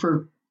 I mean,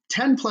 for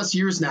 10 plus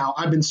years now,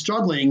 I've been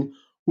struggling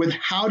with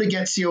how to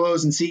get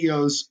COOs and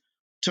CEOs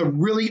to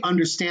really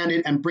understand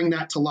it and bring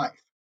that to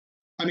life.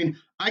 I mean,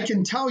 I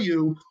can tell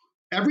you,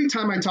 every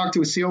time I talk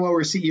to a COO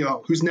or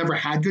CEO who's never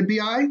had good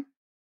BI,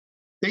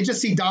 they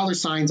just see dollar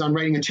signs on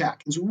writing a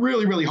check. It's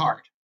really, really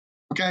hard.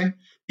 Okay.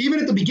 Even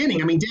at the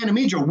beginning, I mean, Dan and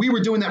Amidro, we were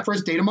doing that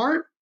first data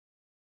mart.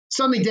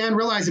 Suddenly, Dan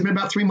realized it had been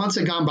about 3 months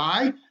had gone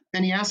by,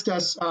 and he asked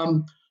us,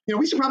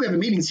 we should probably have a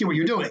meeting and see what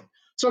you're doing.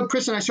 So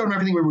Chris and I showed him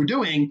everything we were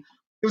doing.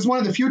 It was one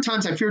of the few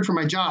times I feared for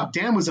my job.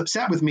 Dan was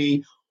upset with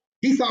me.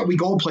 He thought we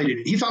gold plated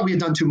it. He thought we had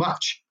done too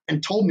much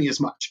and told me as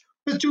much.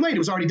 But it's too late. It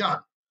was already done.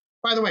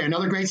 By the way,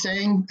 another great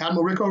saying,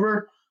 Admiral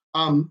Rickover,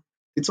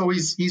 it's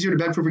always easier to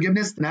beg for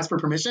forgiveness than ask for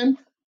permission.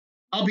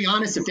 I'll be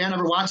honest, if Dan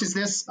ever watches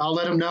this, I'll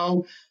let him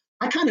know.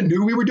 I kind of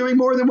knew we were doing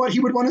more than what he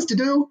would want us to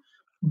do,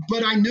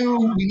 but I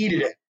knew we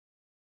needed it.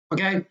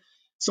 Okay.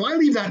 So I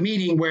leave that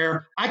meeting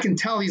where I can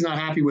tell he's not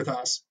happy with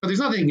us, but there's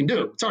nothing he can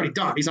do. It's already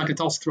done. He's not going to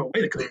tell us to throw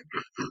away the code.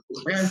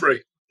 Okay?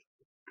 Right.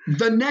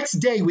 The next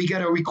day, we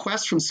get a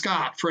request from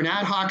Scott for an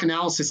ad hoc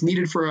analysis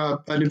needed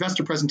for an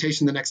investor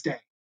presentation the next day.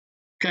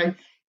 Okay.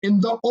 In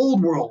the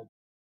old world,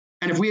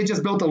 and if we had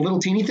just built a little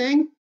teeny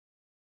thing,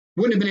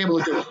 wouldn't have been able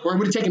to do it, or it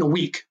would have taken a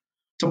week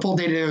to pull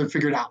data and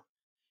figure it out.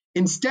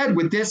 Instead,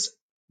 with this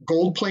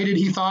gold-plated,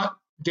 he thought,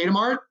 data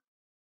mart,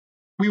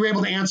 we were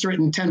able to answer it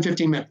in 10,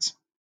 15 minutes.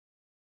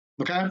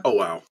 Okay? Oh,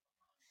 wow.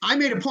 I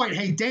made a point,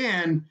 hey,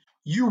 Dan,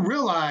 you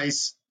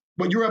realize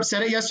what you were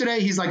upset at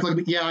yesterday? He's like, look,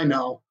 yeah, I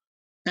know.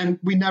 And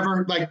we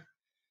never, so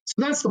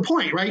that's the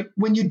point, right?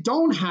 When you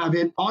don't have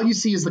it, all you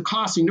see is the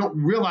cost and you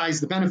don't realize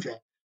the benefit.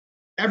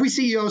 Every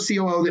CEO,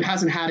 COO that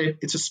hasn't had it,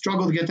 it's a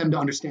struggle to get them to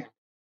understand.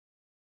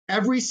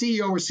 Every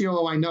CEO or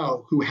COO I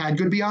know who had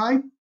good BI,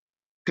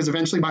 because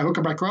eventually by hook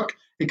or by crook,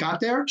 it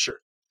got there. Sure.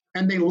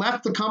 And they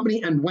left the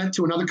company and went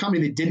to another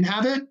company that didn't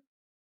have it,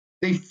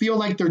 they feel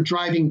like they're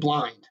driving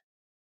blind.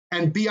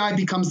 And BI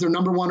becomes their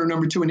number one or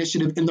number two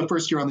initiative in the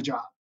first year on the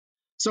job.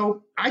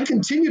 So I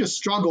continue to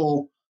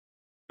struggle.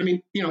 I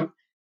mean,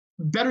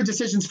 better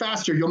decisions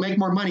faster, you'll make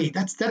more money.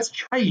 That's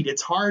trite.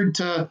 It's hard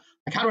to,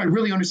 how do I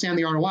really understand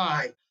the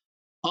ROI?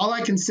 All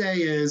I can say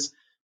is,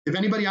 if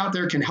anybody out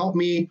there can help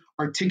me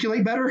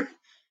articulate better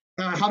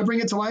how to bring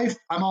it to life,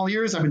 I'm all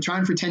ears. I've been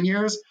trying for 10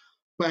 years,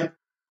 but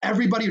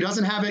everybody who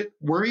doesn't have it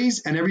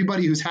worries, and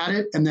everybody who's had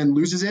it and then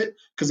loses it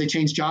because they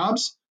change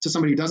jobs to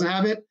somebody who doesn't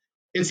have it,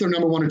 it's their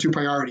number one or two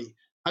priority.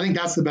 I think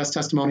that's the best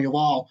testimony of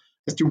all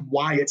as to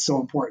why it's so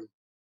important.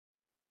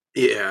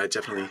 Yeah,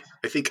 definitely.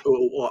 I think,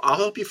 well, I'll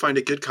help you find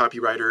a good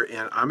copywriter,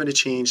 and I'm going to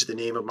change the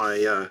name of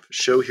my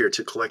show here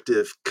to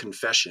Collective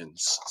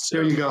Confessions. So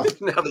there you go.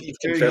 Now that you've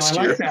confessed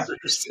I like that.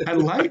 I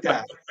like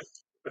that.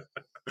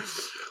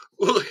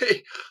 Well,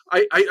 hey,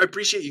 I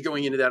appreciate you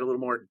going into that a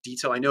little more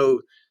detail. I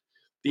know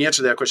the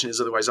answer to that question is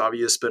otherwise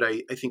obvious, but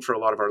I think for a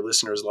lot of our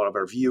listeners, a lot of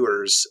our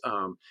viewers,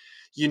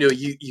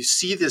 you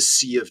see this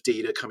sea of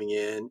data coming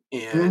in,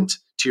 and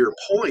to your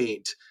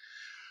point,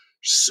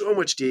 so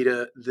much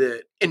data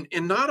that,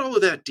 and not all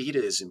of that data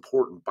is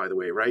important, by the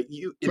way, right?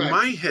 In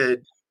my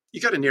head,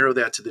 you got to narrow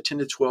that to the 10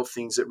 to 12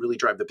 things that really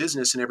drive the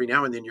business. And every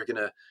now and then you're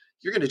going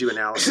to do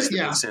analysis that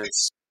makes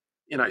sense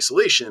in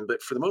isolation,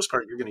 but for the most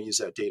part, you're going to use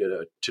that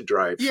data to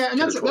drive. Yeah. And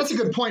that's a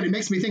good point. It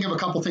makes me think of a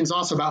couple things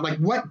also about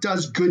what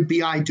does good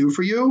BI do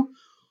for you?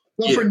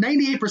 Well, for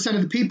 98%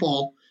 of the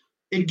people,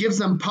 it gives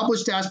them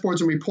published dashboards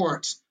and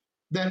reports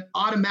that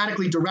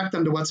automatically direct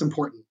them to what's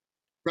important.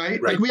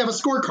 Right? Like we have a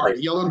scorecard,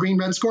 a yellow, green,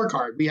 red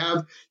scorecard.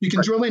 You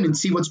can drill in and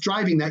see what's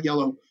driving that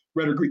yellow,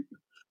 red, or green.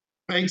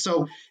 Right?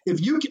 So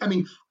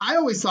I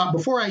always thought,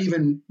 before I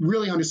even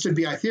really understood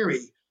BI theory,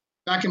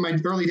 back in my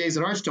early days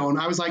at Archstone,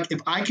 I was like, if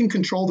I can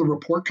control the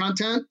report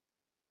content,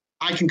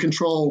 I can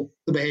control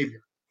the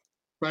behavior.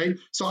 Right?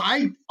 So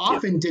I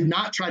often did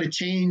not try to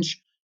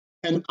change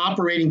and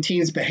operating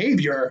teams'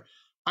 behavior,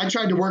 I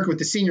tried to work with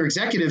the senior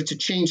executive to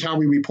change how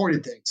we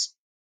reported things.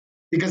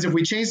 Because if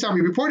we changed how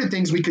we reported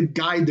things, we could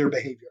guide their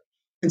behavior.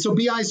 And so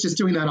BI is just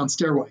doing that on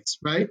steroids,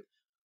 right?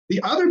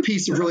 The other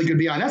piece of really good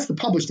BI, that's the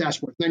published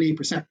dashboard,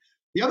 98%.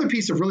 The other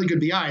piece of really good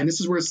BI, and this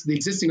is where the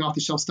existing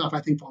off-the-shelf stuff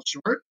I think falls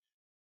short,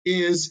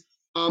 is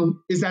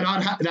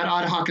that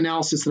ad hoc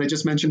analysis that I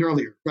just mentioned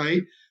earlier,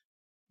 right?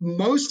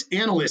 Most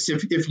analysts,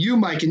 if you,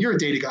 Mike, and you're a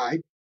data guy,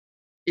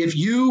 if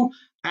you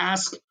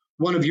ask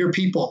one of your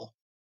people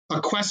a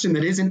question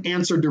that isn't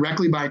answered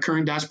directly by a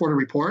current dashboard or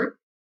report,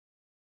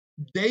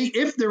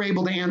 if they're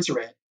able to answer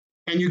it,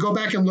 and you go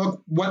back and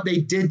look what they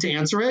did to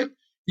answer it,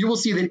 you will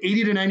see that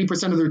 80 to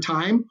 90% of their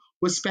time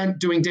was spent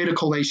doing data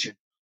collation,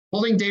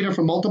 pulling data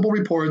from multiple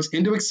reports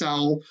into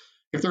Excel.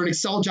 If they're an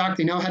Excel jock,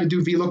 they know how to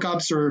do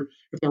VLOOKUPs, or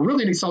if they're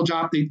really an Excel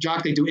jock, they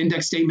do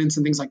index statements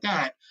and things like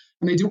that.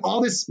 And they do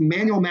all this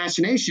manual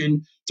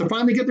machination to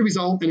finally get the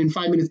result and in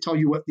 5 minutes tell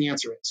you what the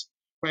answer is,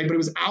 right? But it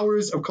was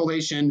hours of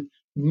collation,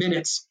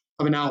 minutes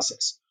of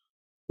analysis.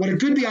 What a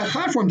good BI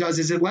platform does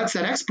is it lets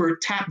that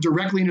expert tap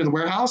directly into the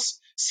warehouse,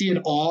 see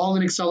it all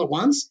in Excel at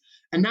once,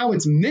 and now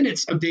it's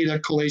minutes of data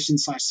collation /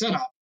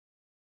 setup,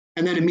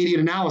 and then immediate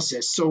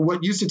analysis. So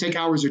what used to take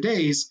hours or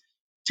days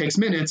takes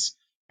minutes,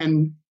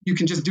 and you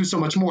can just do so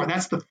much more.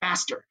 That's the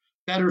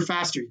better,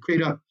 faster. You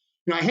create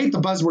I hate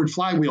the buzzword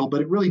flywheel,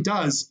 but it really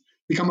does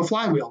become a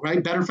flywheel,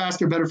 right? Better,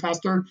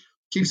 faster,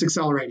 keeps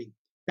accelerating.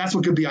 That's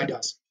what good BI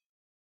does.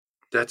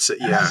 That's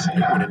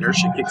when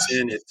inertia kicks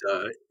in,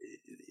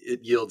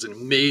 it yields an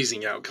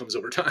amazing outcomes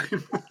over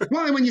time.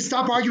 Well, and when you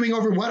stop arguing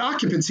over what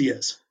occupancy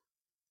is,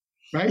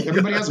 right?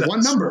 Everybody has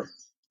one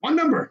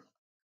number.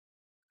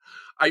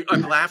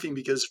 I'm laughing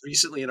because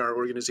recently in our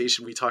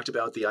organization, we talked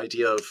about the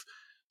idea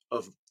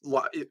of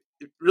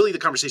really the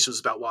conversation was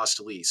about loss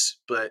to lease,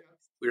 but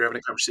we were having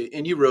a conversation,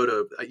 and you wrote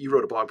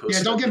a blog post.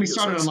 Yeah, don't get me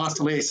started on loss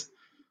to lease.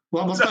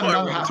 Well, we'll spend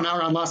another half an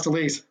hour on loss to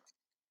lease.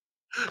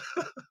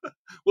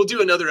 We'll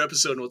do another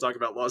episode and we'll talk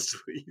about loss to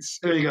lease.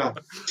 There you go.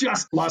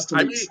 Just loss to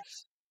lease.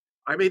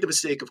 I made the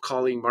mistake of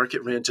calling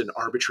market rent an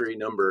arbitrary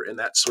number, and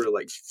that sort of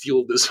like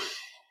fueled this.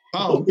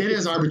 Oh, it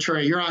is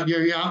arbitrary.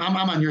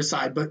 I'm on your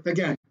side, but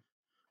again,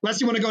 unless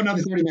you want to go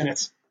another 30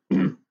 minutes.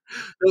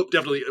 Nope,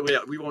 definitely. Yeah,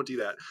 we won't do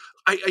that.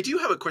 I do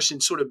have a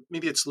question, sort of,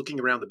 maybe it's looking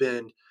around the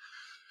bend,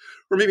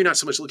 or maybe not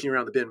so much looking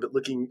around the bend, but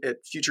looking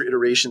at future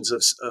iterations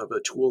of a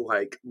tool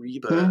like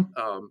Reba.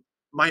 Mm-hmm.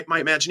 My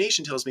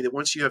imagination tells me that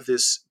once you have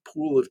this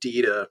pool of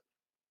data,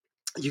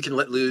 you can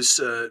let loose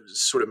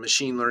sort of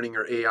machine learning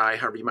or AI,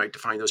 however you might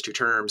define those two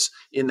terms,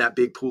 in that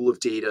big pool of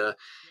data.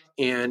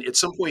 And at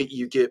some point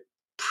you get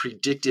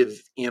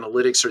predictive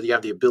analytics, or you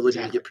have the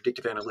ability to get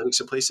predictive analytics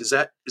in place. Is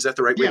that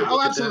the right way to look at that?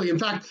 Yeah, absolutely. In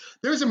fact,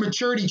 there's a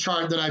maturity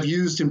chart that I've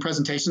used in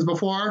presentations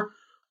before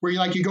where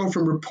you go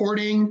from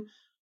reporting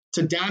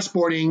to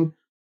dashboarding,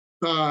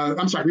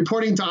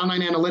 reporting to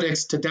online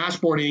analytics to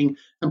dashboarding,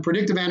 and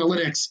predictive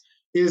analytics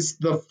is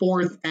the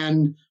fourth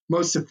and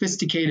most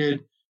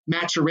sophisticated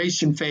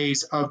maturation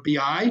phase of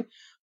BI.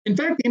 In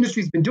fact, the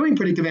industry's been doing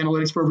predictive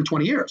analytics for over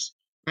 20 years,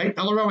 right?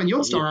 LRO and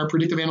YieldStar are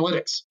predictive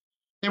analytics.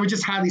 They were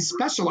just highly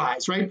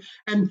specialized, right?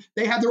 And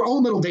they had their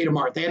own little data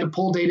mart. They had to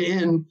pull data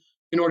in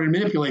order to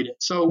manipulate it.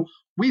 So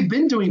we've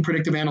been doing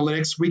predictive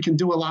analytics. We can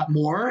do a lot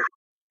more.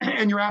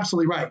 And you're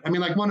absolutely right. I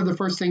mean, like one of the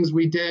first things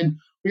we did,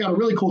 we got a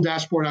really cool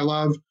dashboard I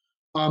love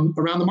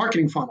around the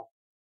marketing funnel,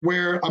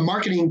 where a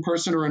marketing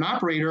person or an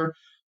operator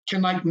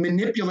can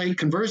manipulate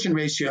conversion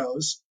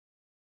ratios.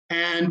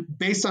 And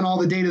based on all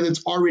the data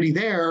that's already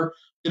there,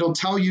 it'll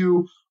tell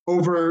you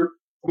over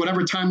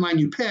whatever timeline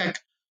you pick,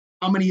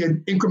 how many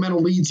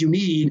incremental leads you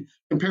need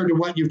compared to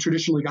what you've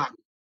traditionally gotten,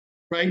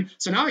 right?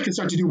 So now I can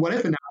start to do what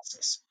if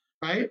analysis,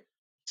 right?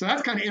 So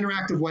that's kind of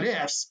interactive what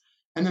ifs.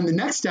 And then the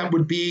next step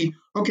would be,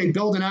 okay,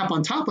 build an app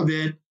on top of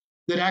it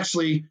that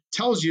actually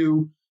tells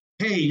you,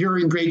 hey, you're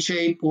in great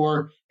shape,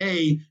 or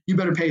hey, you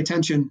better pay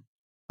attention,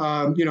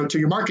 to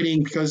your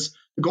marketing, because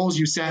the goals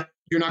you set,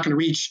 you're not going to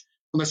reach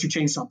unless you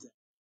change something.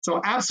 So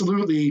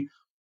absolutely,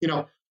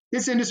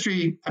 this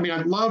industry, I mean,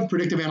 I love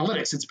predictive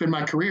analytics. It's been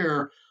my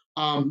career.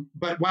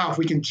 But wow, if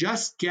we can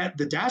just get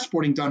the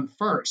dashboarding done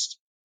first,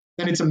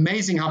 then it's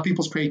amazing how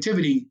people's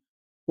creativity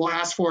will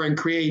ask for and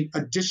create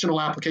additional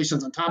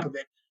applications on top of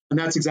it. And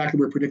that's exactly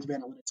where predictive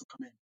analytics will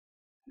come in.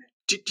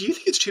 Do you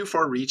think it's too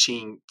far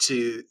reaching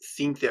to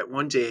think that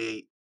one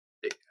day,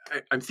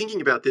 I'm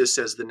thinking about this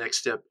as the next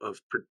step of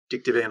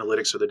predictive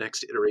analytics, or the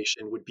next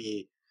iteration would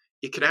be,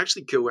 it could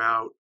actually go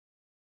out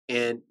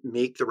and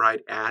make the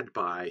right ad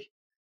buy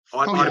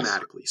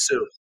automatically. Yes.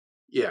 So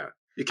yeah.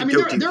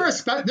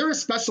 There are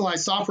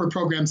specialized software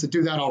programs that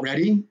do that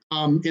already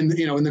in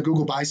the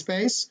Google Buy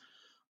space.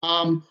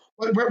 Where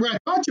I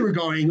thought you were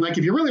going, like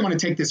if you really want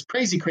to take this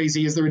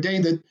crazy, is there a day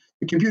that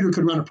the computer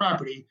could run a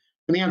property?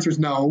 And the answer is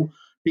no,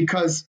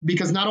 because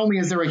not only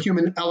is there a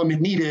human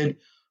element needed,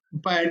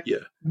 but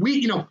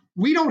we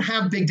don't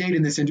have big data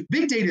in this industry.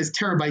 Big data is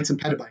terabytes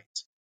and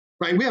petabytes,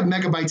 right? We have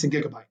megabytes and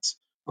gigabytes.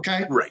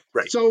 Okay. Right.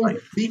 So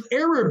the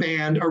error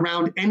band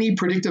around any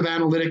predictive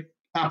analytic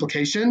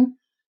application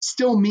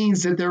still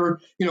means that there,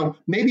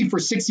 maybe for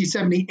 60,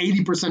 70,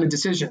 80% of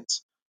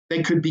decisions,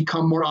 they could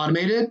become more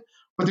automated,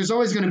 but there's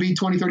always going to be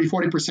 20, 30,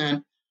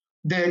 40%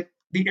 that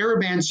the error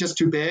band's just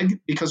too big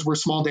because we're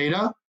small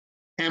data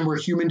and we're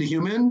human to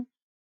human.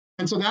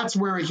 And so that's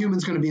where a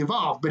human's going to be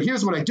involved. But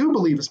here's what I do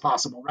believe is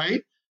possible,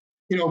 right?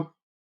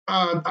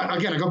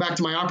 Again, I go back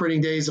to my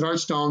operating days at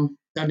Archstone.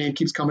 That name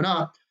keeps coming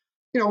up.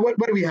 What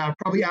do we have?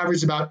 Probably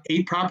average about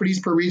 8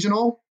 properties per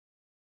regional.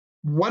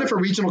 What if a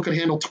regional could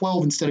handle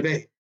 12 instead of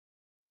 8,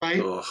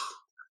 right?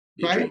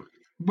 Right?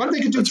 What if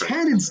they could do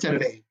 10 instead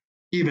of 8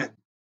 even,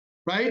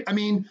 right? I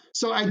mean,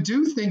 so I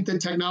do think that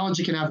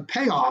technology can have a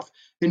payoff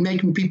in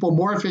making people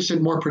more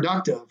efficient, more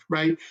productive,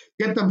 right?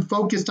 Get them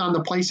focused on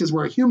the places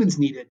where humans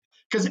need it.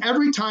 Because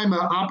every time an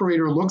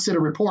operator looks at a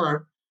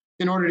report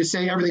in order to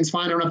say everything's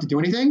fine, I don't have to do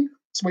anything,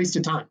 it's a waste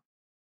of time,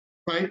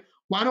 right?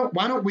 Why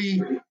don't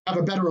we have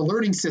a better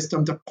alerting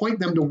system to point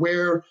them to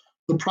where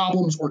the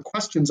problems or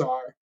questions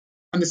are,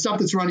 and the stuff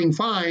that's running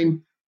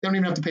fine, they don't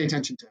even have to pay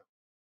attention to.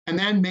 And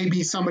then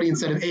maybe somebody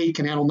instead of 8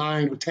 can handle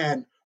 9 or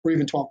 10 or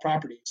even 12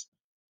 properties.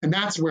 And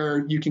that's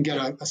where you can get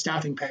a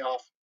staffing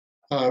payoff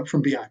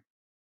from BI.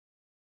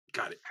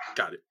 Got it.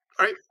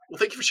 All right. Well,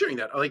 thank you for sharing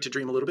that. I like to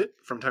dream a little bit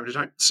from time to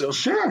time. So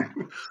sure.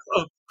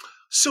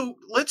 So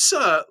let's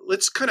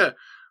kind of,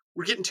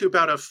 we're getting to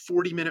about a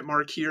 40-minute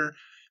mark here,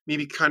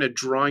 maybe kind of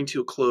drawing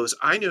to a close.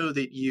 I know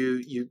that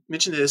you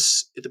mentioned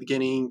this at the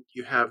beginning.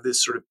 You have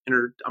this sort of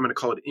I'm going to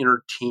call it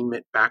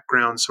entertainment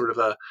background, sort of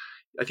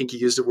I think you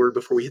used a word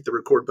before we hit the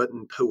record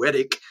button,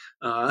 poetic.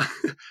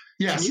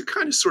 Yes. Can you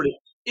kind of sort of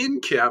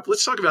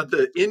let's talk about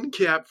the end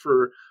cap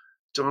for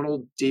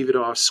Donald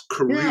Davidoff's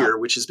career,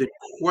 which has been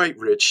quite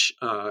rich.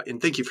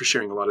 And thank you for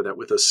sharing a lot of that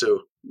with us.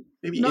 So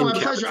maybe my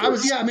pleasure. I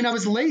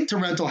was late to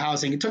rental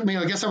housing. It took me,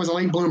 I guess I was a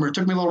late bloomer. It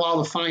took me a little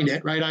while to find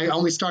it, right? I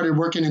only started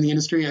working in the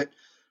industry at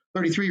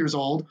 33 years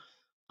old.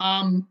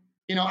 I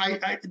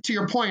to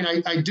your point,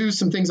 I do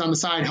some things on the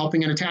side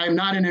helping entertain. I'm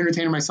not an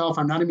entertainer myself.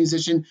 I'm not a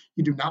musician.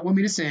 You do not want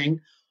me to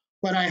sing,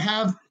 but I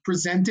have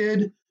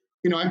presented,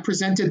 I've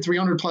presented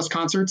 300 plus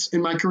concerts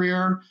in my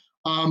career.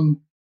 I've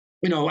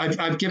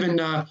given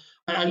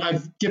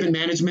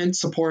management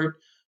support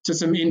to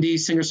some indie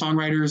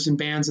singer-songwriters and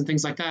bands and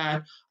things like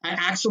that. I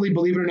actually,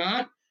 believe it or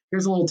not,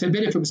 here's a little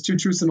tidbit. If it was two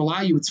truths and a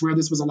lie, you would swear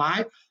this was a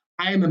lie.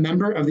 I am a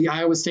member of the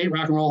Iowa State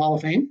Rock and Roll Hall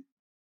of Fame.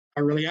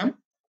 I really am.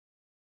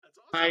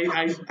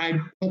 I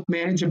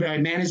managed a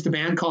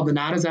band called the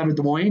Nadas out of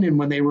Des Moines, and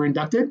when they were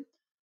inducted,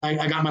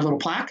 I got my little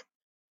plaque.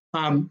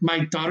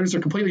 My daughters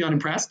are completely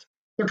unimpressed.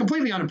 They're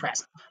completely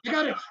unimpressed. I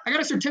got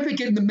a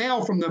certificate in the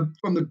mail from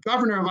the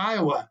governor of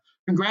Iowa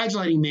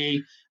congratulating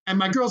me, and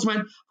my girls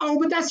went, "Oh,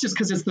 but that's just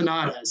because it's the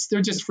Nadas.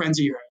 They're just friends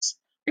of yours."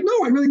 Like,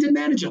 no, I really did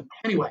manage them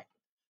anyway.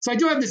 So I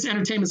do have this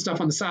entertainment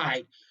stuff on the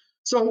side.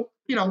 So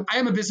I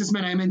am a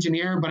businessman, I am an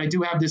engineer, but I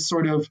do have this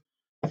sort of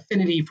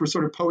affinity for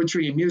sort of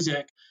poetry and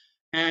music.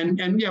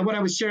 And yeah, what I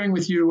was sharing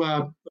with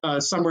you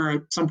somewhere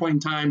at some point in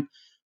time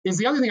is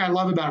the other thing I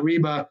love about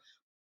Reba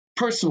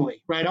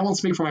personally, right? I won't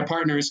speak for my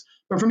partners,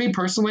 but for me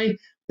personally,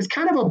 it's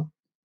kind of a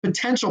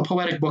potential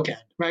poetic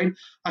bookend, right?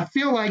 I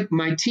feel like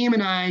my team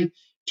and I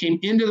came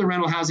into the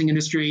rental housing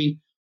industry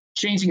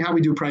changing how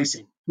we do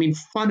pricing. I mean,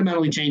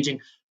 fundamentally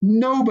changing.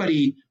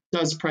 Nobody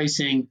does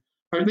pricing,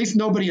 or at least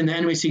nobody in the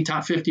NYC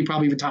top 50,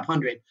 probably even top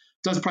 100,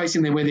 does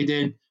pricing the way they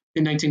did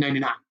in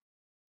 1999.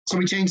 So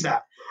we changed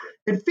that.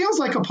 It feels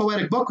like a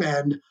poetic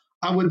bookend.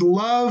 I would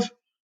love,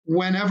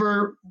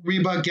 whenever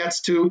Reba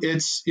gets to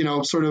its,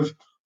 sort of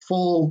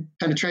full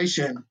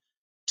penetration,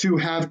 to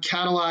have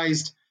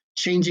catalyzed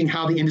changing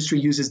how the industry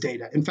uses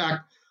data. In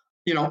fact,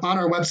 on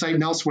our website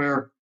and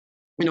elsewhere,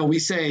 we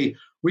say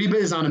Reba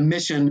is on a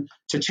mission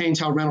to change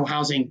how rental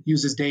housing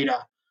uses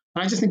data.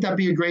 And I just think that'd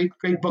be a great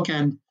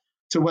bookend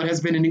to what has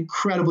been an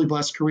incredibly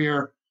blessed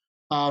career.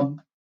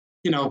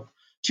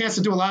 Chance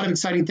to do a lot of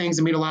exciting things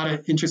and meet a lot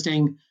of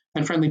interesting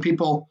and friendly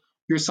people.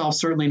 Yourself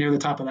certainly near the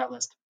top of that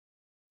list.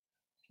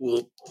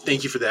 Well,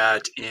 thank you for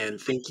that. And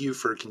thank you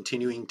for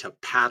continuing to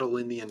paddle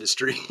in the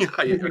industry.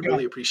 I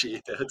really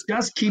appreciate that.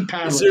 Just keep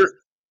paddling.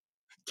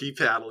 Keep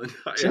paddling.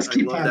 Just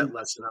keep paddling. That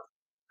lesson.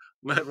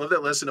 I love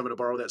that lesson. I'm going to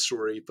borrow that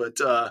story. But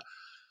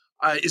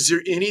is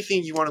there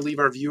anything you want to leave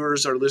our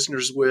viewers, our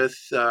listeners with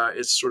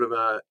as sort of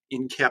a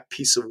in-cap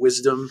piece of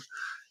wisdom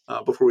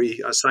before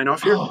we sign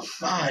off here? Oh,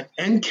 God.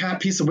 End-cap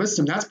piece of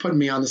wisdom. That's putting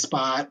me on the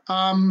spot.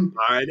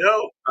 I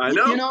know.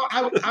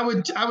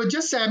 I would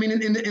just say, I mean,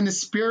 in the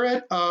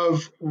spirit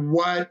of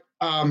what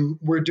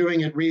we're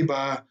doing at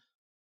Reba,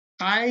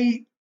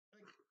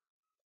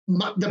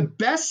 the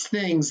best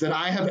things that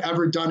I have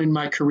ever done in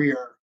my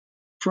career,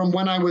 from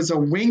when I was a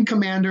wing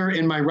commander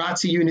in my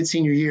ROTC unit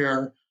senior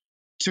year,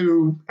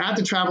 to at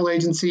the travel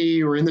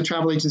agency or in the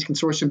travel agency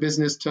consortium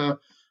business, to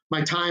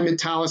my time at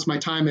Thales, my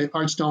time at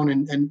Archstone,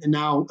 and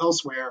now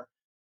elsewhere,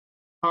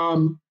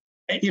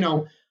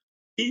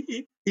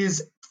 it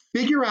is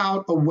figure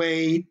out a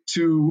way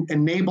to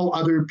enable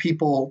other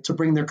people to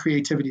bring their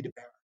creativity to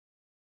bear,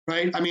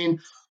 right? I mean,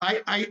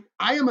 I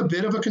am a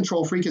bit of a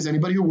control freak, as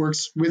anybody who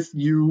works with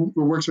you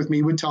or works with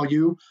me would tell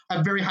you. I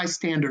have very high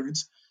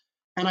standards.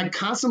 And I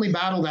constantly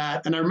battle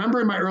that. And I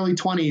remember in my early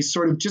 20s,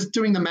 sort of just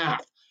doing the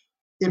math.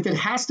 If it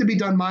has to be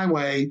done my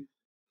way,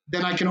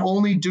 then I can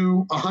only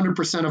do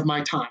 100% of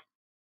my time.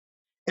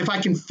 If I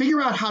can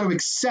figure out how to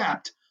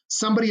accept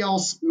somebody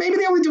else, maybe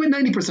they only do it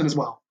 90% as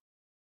well.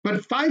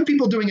 But 5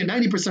 people doing it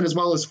 90% as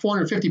well is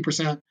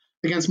 450%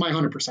 against my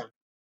 100%,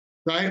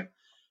 right?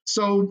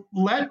 So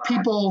let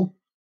people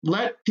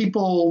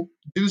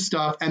do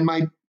stuff. And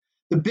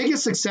the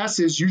biggest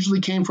successes usually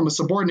came from a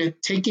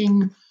subordinate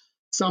taking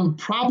some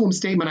problem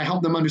statement I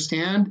helped them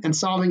understand and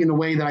solving in a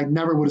way that I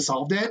never would have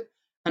solved it.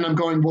 And I'm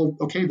going, well,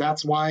 okay,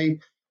 that's why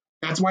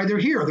they're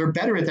here. They're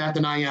better at that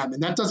than I am.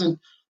 And that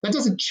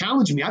doesn't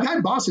challenge me. I've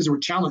had bosses who were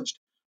challenged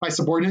by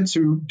subordinates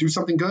who do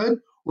something good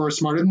or are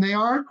smarter than they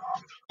are.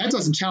 That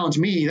doesn't challenge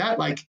me.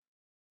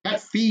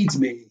 That feeds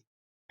me.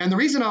 And the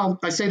reason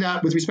I say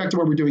that with respect to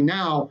what we're doing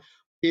now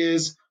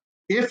is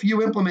if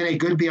you implement a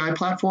good BI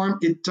platform,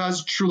 it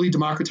does truly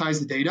democratize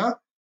the data.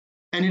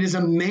 And it is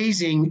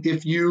amazing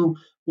if you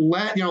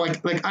let,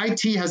 like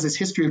IT has this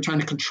history of trying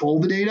to control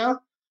the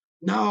data.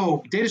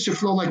 No, data should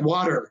flow like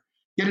water.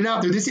 Get it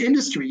out there. This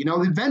industry,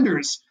 the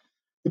vendors,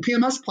 the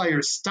PMS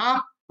players,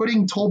 stop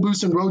putting toll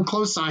booths and road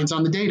close signs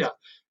on the data.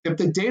 If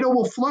the data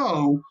will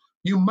flow,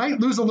 you might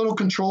lose a little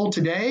control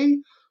today,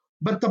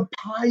 but the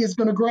pie is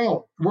going to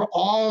grow. We're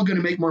all going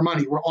to make more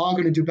money. We're all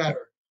going to do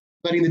better.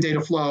 Letting the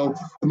data flow,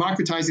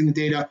 democratizing the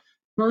data,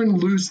 turn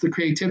loose the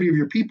creativity of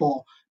your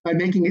people by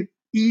making it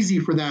easy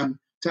for them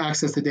to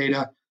access the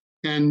data,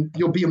 and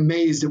you'll be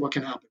amazed at what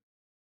can happen.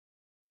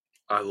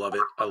 I love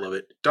it. I love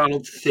it.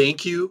 Donald,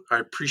 thank you. I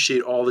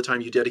appreciate all the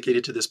time you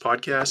dedicated to this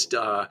podcast.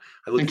 I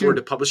look forward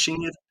to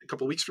publishing it a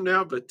couple of weeks from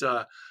now, but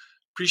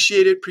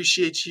appreciate it.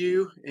 Appreciate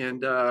you.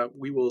 And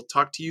we will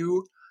talk to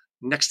you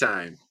next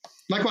time.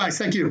 Likewise.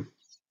 Thank you.